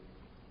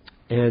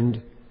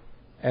and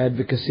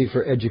advocacy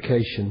for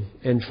education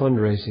and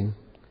fundraising.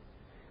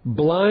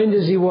 Blind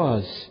as he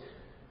was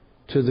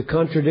to the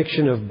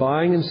contradiction of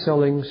buying and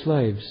selling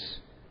slaves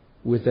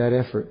with that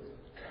effort.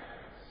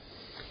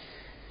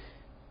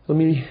 Let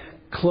me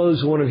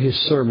close one of his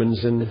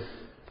sermons and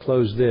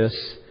close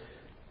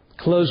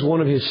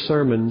one of his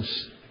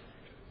sermons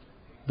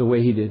the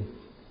way he did.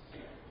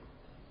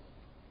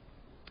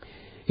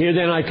 Here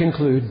then I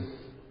conclude.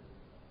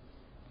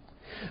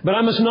 But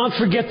I must not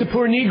forget the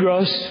poor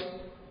Negroes.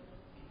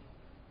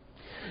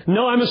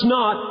 No, I must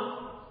not.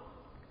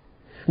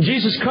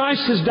 Jesus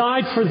Christ has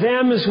died for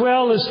them as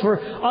well as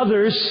for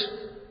others.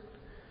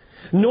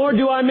 Nor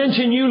do I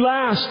mention you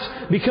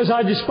last because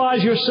I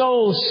despise your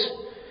souls,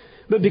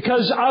 but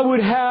because I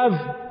would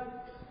have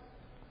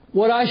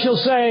what I shall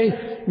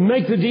say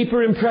make the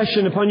deeper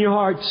impression upon your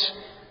hearts.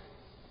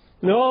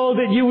 Know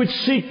that you would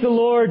seek the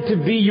Lord to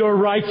be your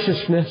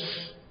righteousness.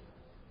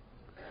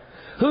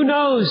 Who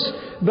knows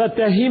but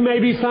that He may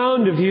be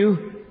found of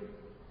you?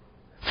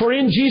 For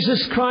in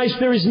Jesus Christ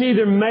there is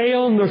neither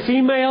male nor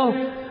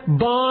female,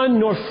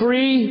 bond nor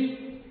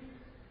free.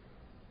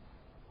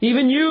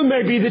 Even you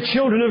may be the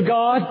children of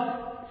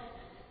God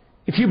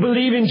if you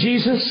believe in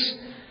Jesus.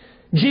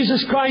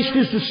 Jesus Christ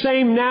is the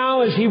same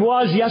now as He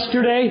was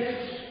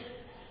yesterday,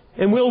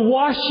 and will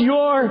wash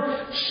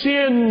your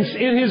sins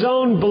in His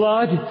own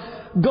blood.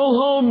 Go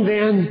home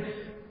then.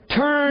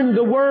 Turn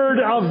the word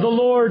of the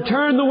Lord,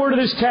 turn the word of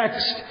this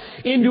text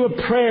into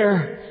a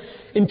prayer.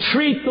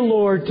 Entreat the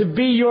Lord to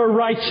be your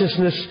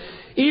righteousness.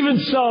 Even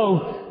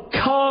so,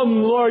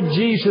 come, Lord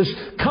Jesus.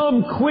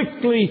 Come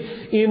quickly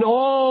in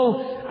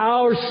all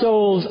our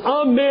souls.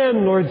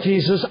 Amen, Lord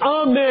Jesus.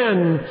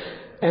 Amen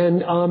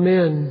and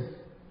amen.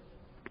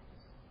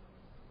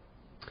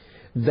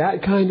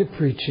 That kind of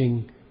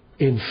preaching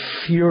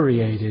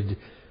infuriated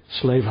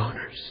slave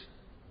owners.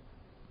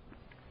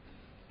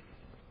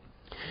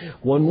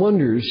 One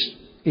wonders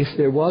if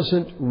there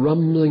wasn't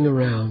rumbling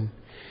around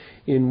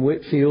in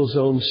Whitefield's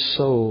own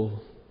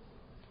soul,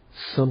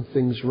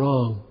 something's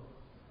wrong.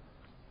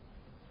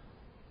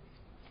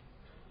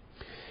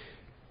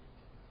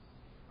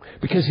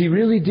 Because he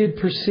really did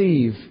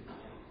perceive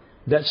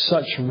that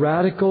such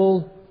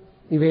radical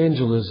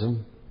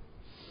evangelism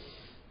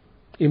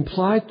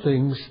implied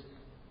things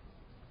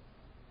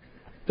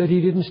that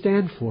he didn't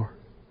stand for.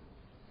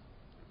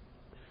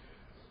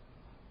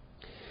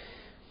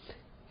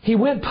 He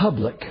went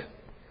public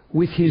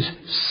with his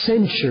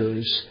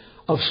censures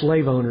of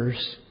slave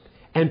owners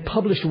and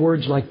published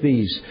words like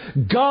these.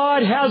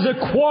 God has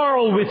a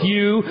quarrel with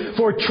you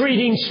for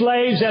treating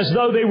slaves as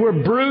though they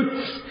were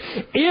brutes.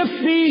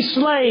 If these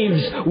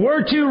slaves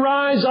were to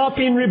rise up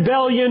in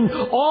rebellion,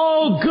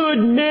 all good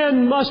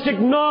men must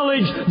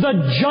acknowledge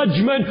the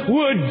judgment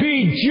would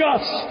be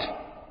just.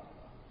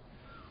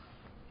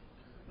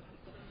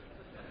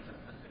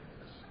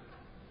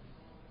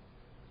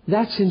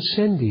 That's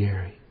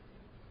incendiary.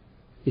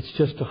 It's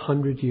just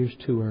 100 years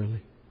too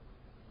early.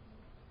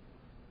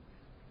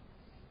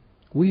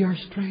 We are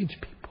strange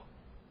people.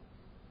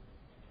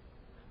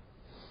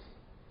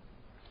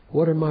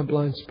 What are my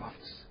blind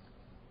spots?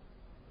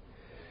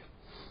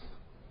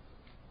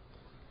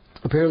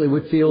 Apparently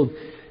Whitefield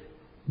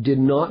did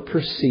not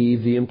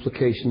perceive the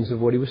implications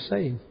of what he was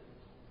saying.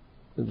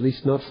 At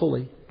least not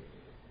fully.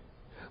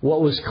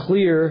 What was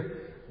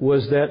clear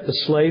was that the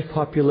slave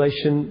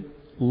population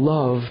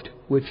loved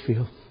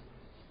Whitefield.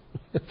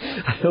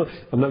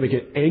 I'm not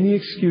making any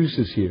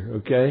excuses here,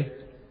 okay?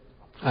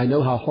 I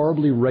know how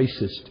horribly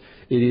racist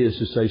it is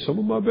to say some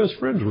of my best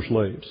friends were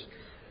slaves.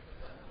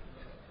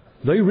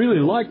 They really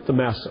liked the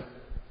massa.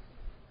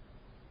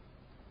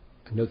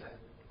 I know that.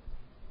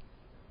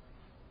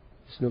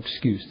 There's no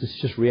excuse. This is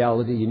just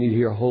reality. You need to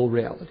hear a whole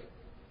reality.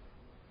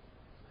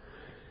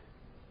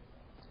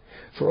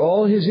 For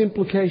all his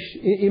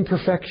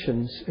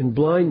imperfections and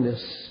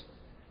blindness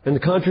and the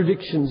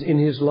contradictions in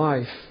his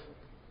life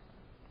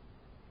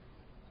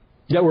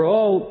that were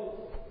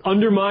all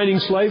undermining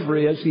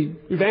slavery as he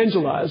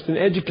evangelized and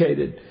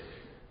educated,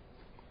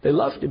 they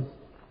loved him.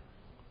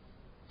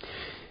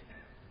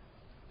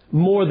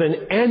 More than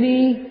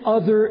any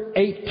other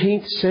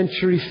 18th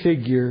century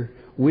figure,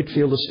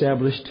 Whitefield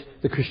established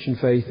the Christian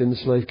faith in the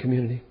slave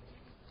community.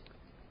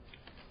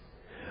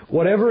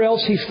 Whatever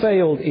else he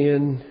failed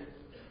in,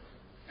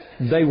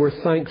 they were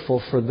thankful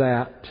for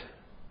that.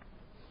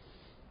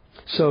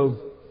 So,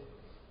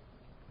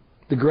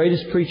 The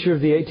greatest preacher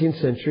of the 18th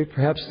century,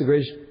 perhaps the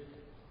greatest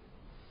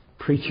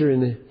preacher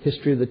in the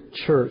history of the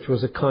church,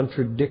 was a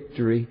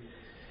contradictory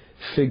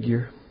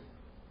figure.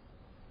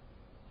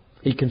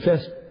 He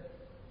confessed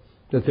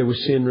that there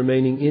was sin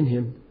remaining in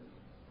him.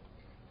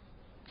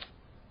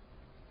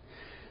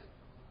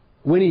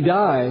 When he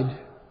died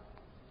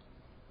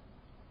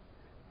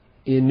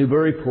in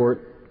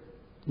Newburyport,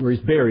 where he's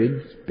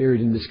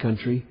buried in this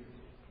country,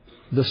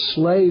 the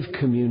slave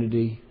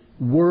community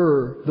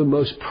were the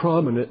most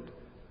prominent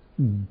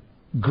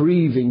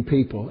grieving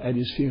people at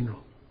his funeral.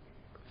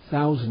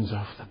 Thousands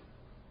of them.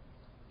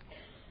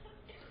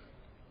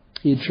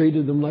 He had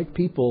treated them like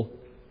people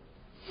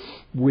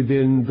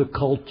within the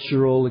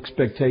cultural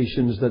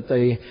expectations that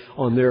they,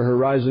 on their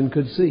horizon,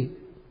 could see.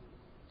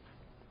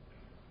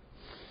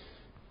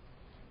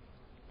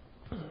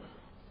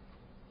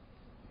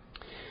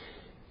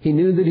 He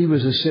knew that he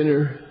was a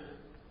sinner,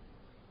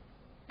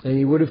 and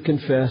he would have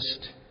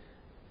confessed.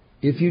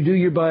 If you do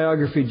your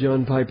biography,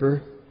 John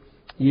Piper,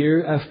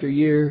 year after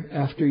year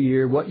after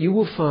year, what you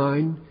will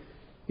find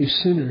is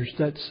sinners.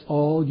 That's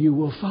all you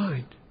will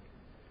find,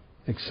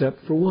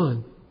 except for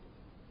one,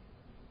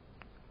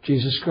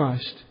 Jesus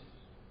Christ.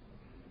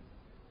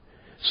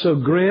 So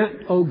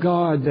grant, O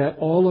God, that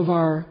all of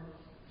our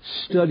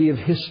study of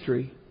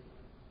history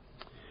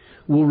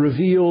will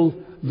reveal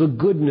the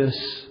goodness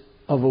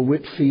of a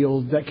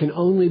Whitefield that can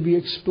only be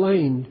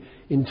explained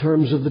in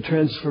terms of the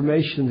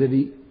transformation that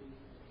he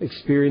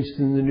experienced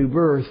in the new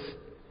birth,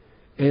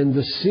 and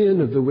the sin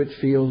of the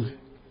Whitefield,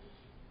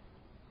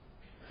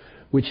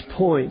 which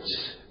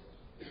points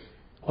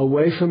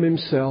away from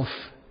himself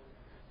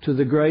to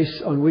the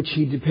grace on which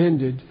he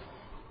depended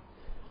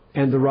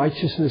and the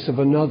righteousness of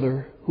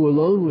another who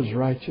alone was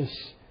righteous,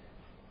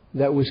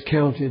 that was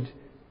counted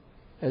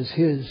as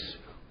his.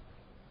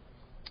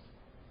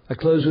 I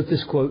close with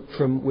this quote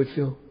from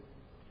Whitefield.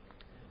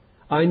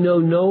 I know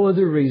no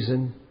other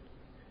reason,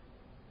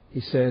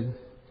 he said,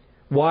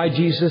 why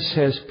Jesus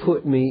has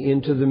put me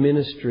into the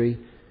ministry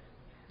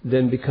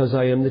than because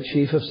I am the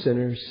chief of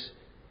sinners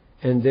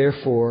and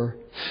therefore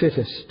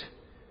fittest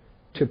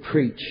to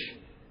preach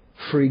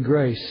free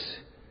grace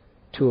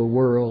to a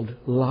world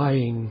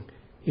lying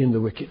in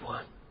the wicked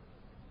one.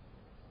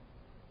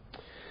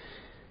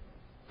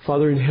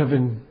 Father in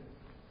heaven,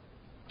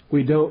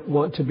 we don't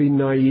want to be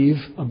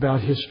naive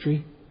about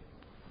history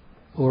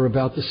or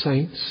about the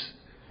saints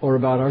or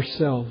about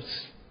ourselves.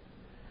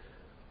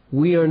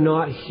 We are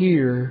not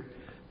here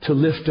to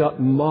lift up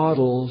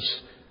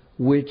models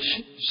which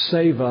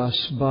save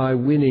us by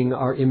winning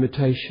our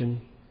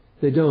imitation.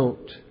 They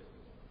don't.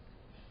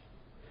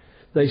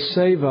 They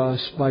save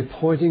us by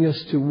pointing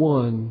us to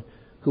one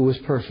who was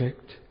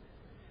perfect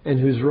and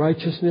whose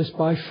righteousness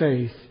by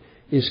faith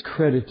is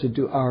credited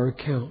to our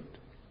account.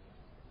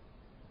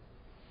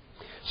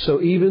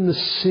 So even the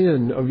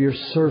sin of your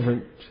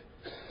servant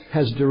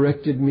has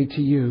directed me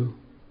to you,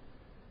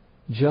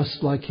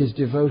 just like his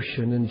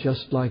devotion and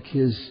just like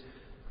his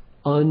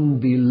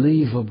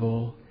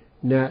unbelievable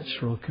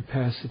natural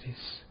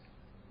capacities.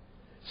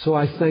 So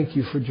I thank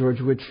you for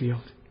George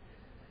Whitefield.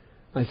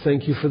 I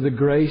thank you for the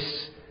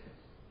grace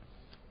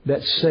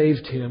that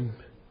saved him.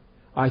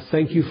 I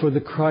thank you for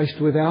the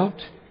Christ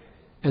without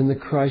and the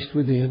Christ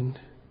within.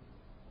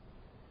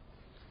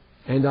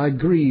 And I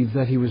grieve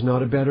that he was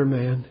not a better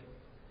man.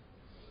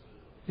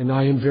 And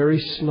I am very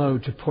slow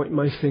to point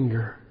my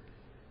finger,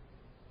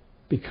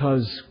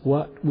 because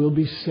what will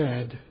be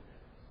said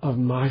of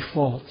my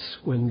faults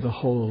when the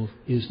whole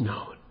is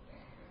known?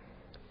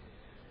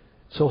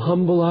 So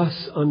humble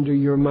us under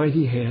your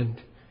mighty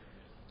hand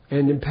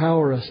and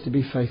empower us to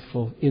be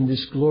faithful in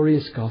this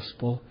glorious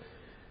gospel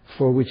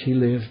for which he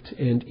lived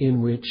and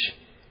in which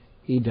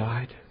he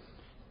died.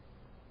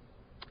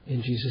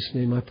 In Jesus'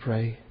 name I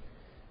pray.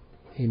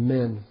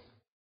 Amen.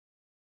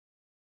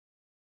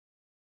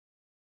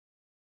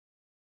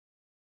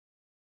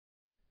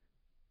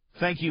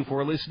 Thank you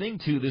for listening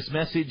to this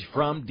message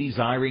from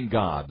Desiring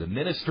God, the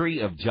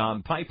ministry of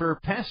John Piper,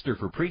 pastor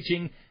for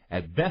preaching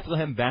at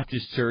Bethlehem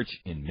Baptist Church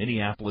in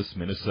Minneapolis,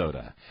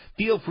 Minnesota.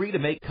 Feel free to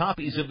make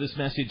copies of this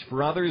message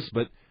for others,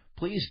 but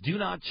please do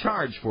not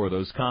charge for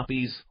those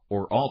copies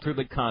or alter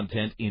the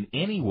content in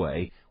any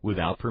way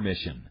without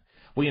permission.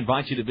 We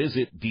invite you to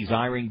visit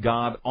Desiring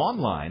God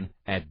online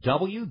at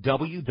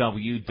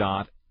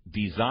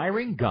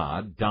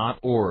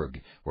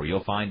www.desiringgod.org, where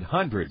you'll find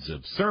hundreds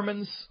of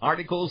sermons,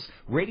 articles,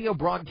 radio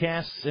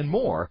broadcasts, and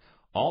more,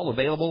 all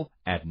available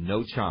at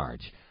no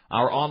charge.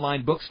 Our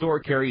online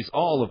bookstore carries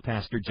all of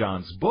Pastor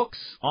John's books,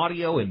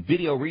 audio, and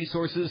video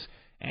resources,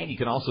 and you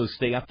can also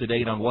stay up to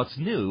date on what's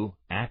new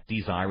at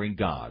Desiring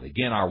God.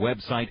 Again, our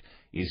website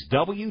is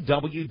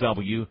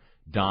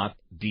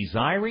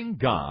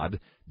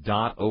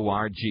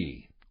www.desiringgod.org,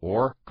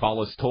 or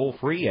call us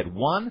toll-free at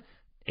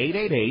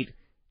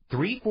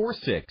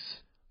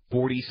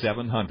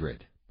 1-888-346-4700.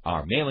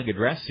 Our mailing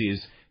address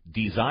is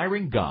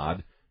Desiring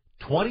God,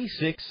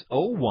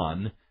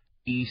 2601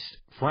 East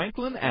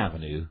Franklin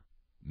Avenue,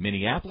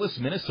 Minneapolis,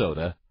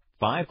 Minnesota,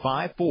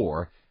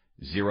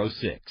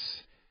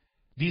 55406.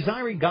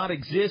 Desiring God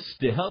exists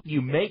to help you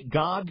make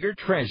God your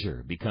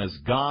treasure, because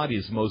God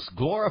is most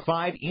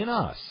glorified in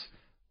us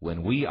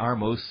when we are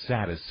most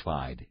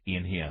satisfied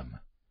in Him.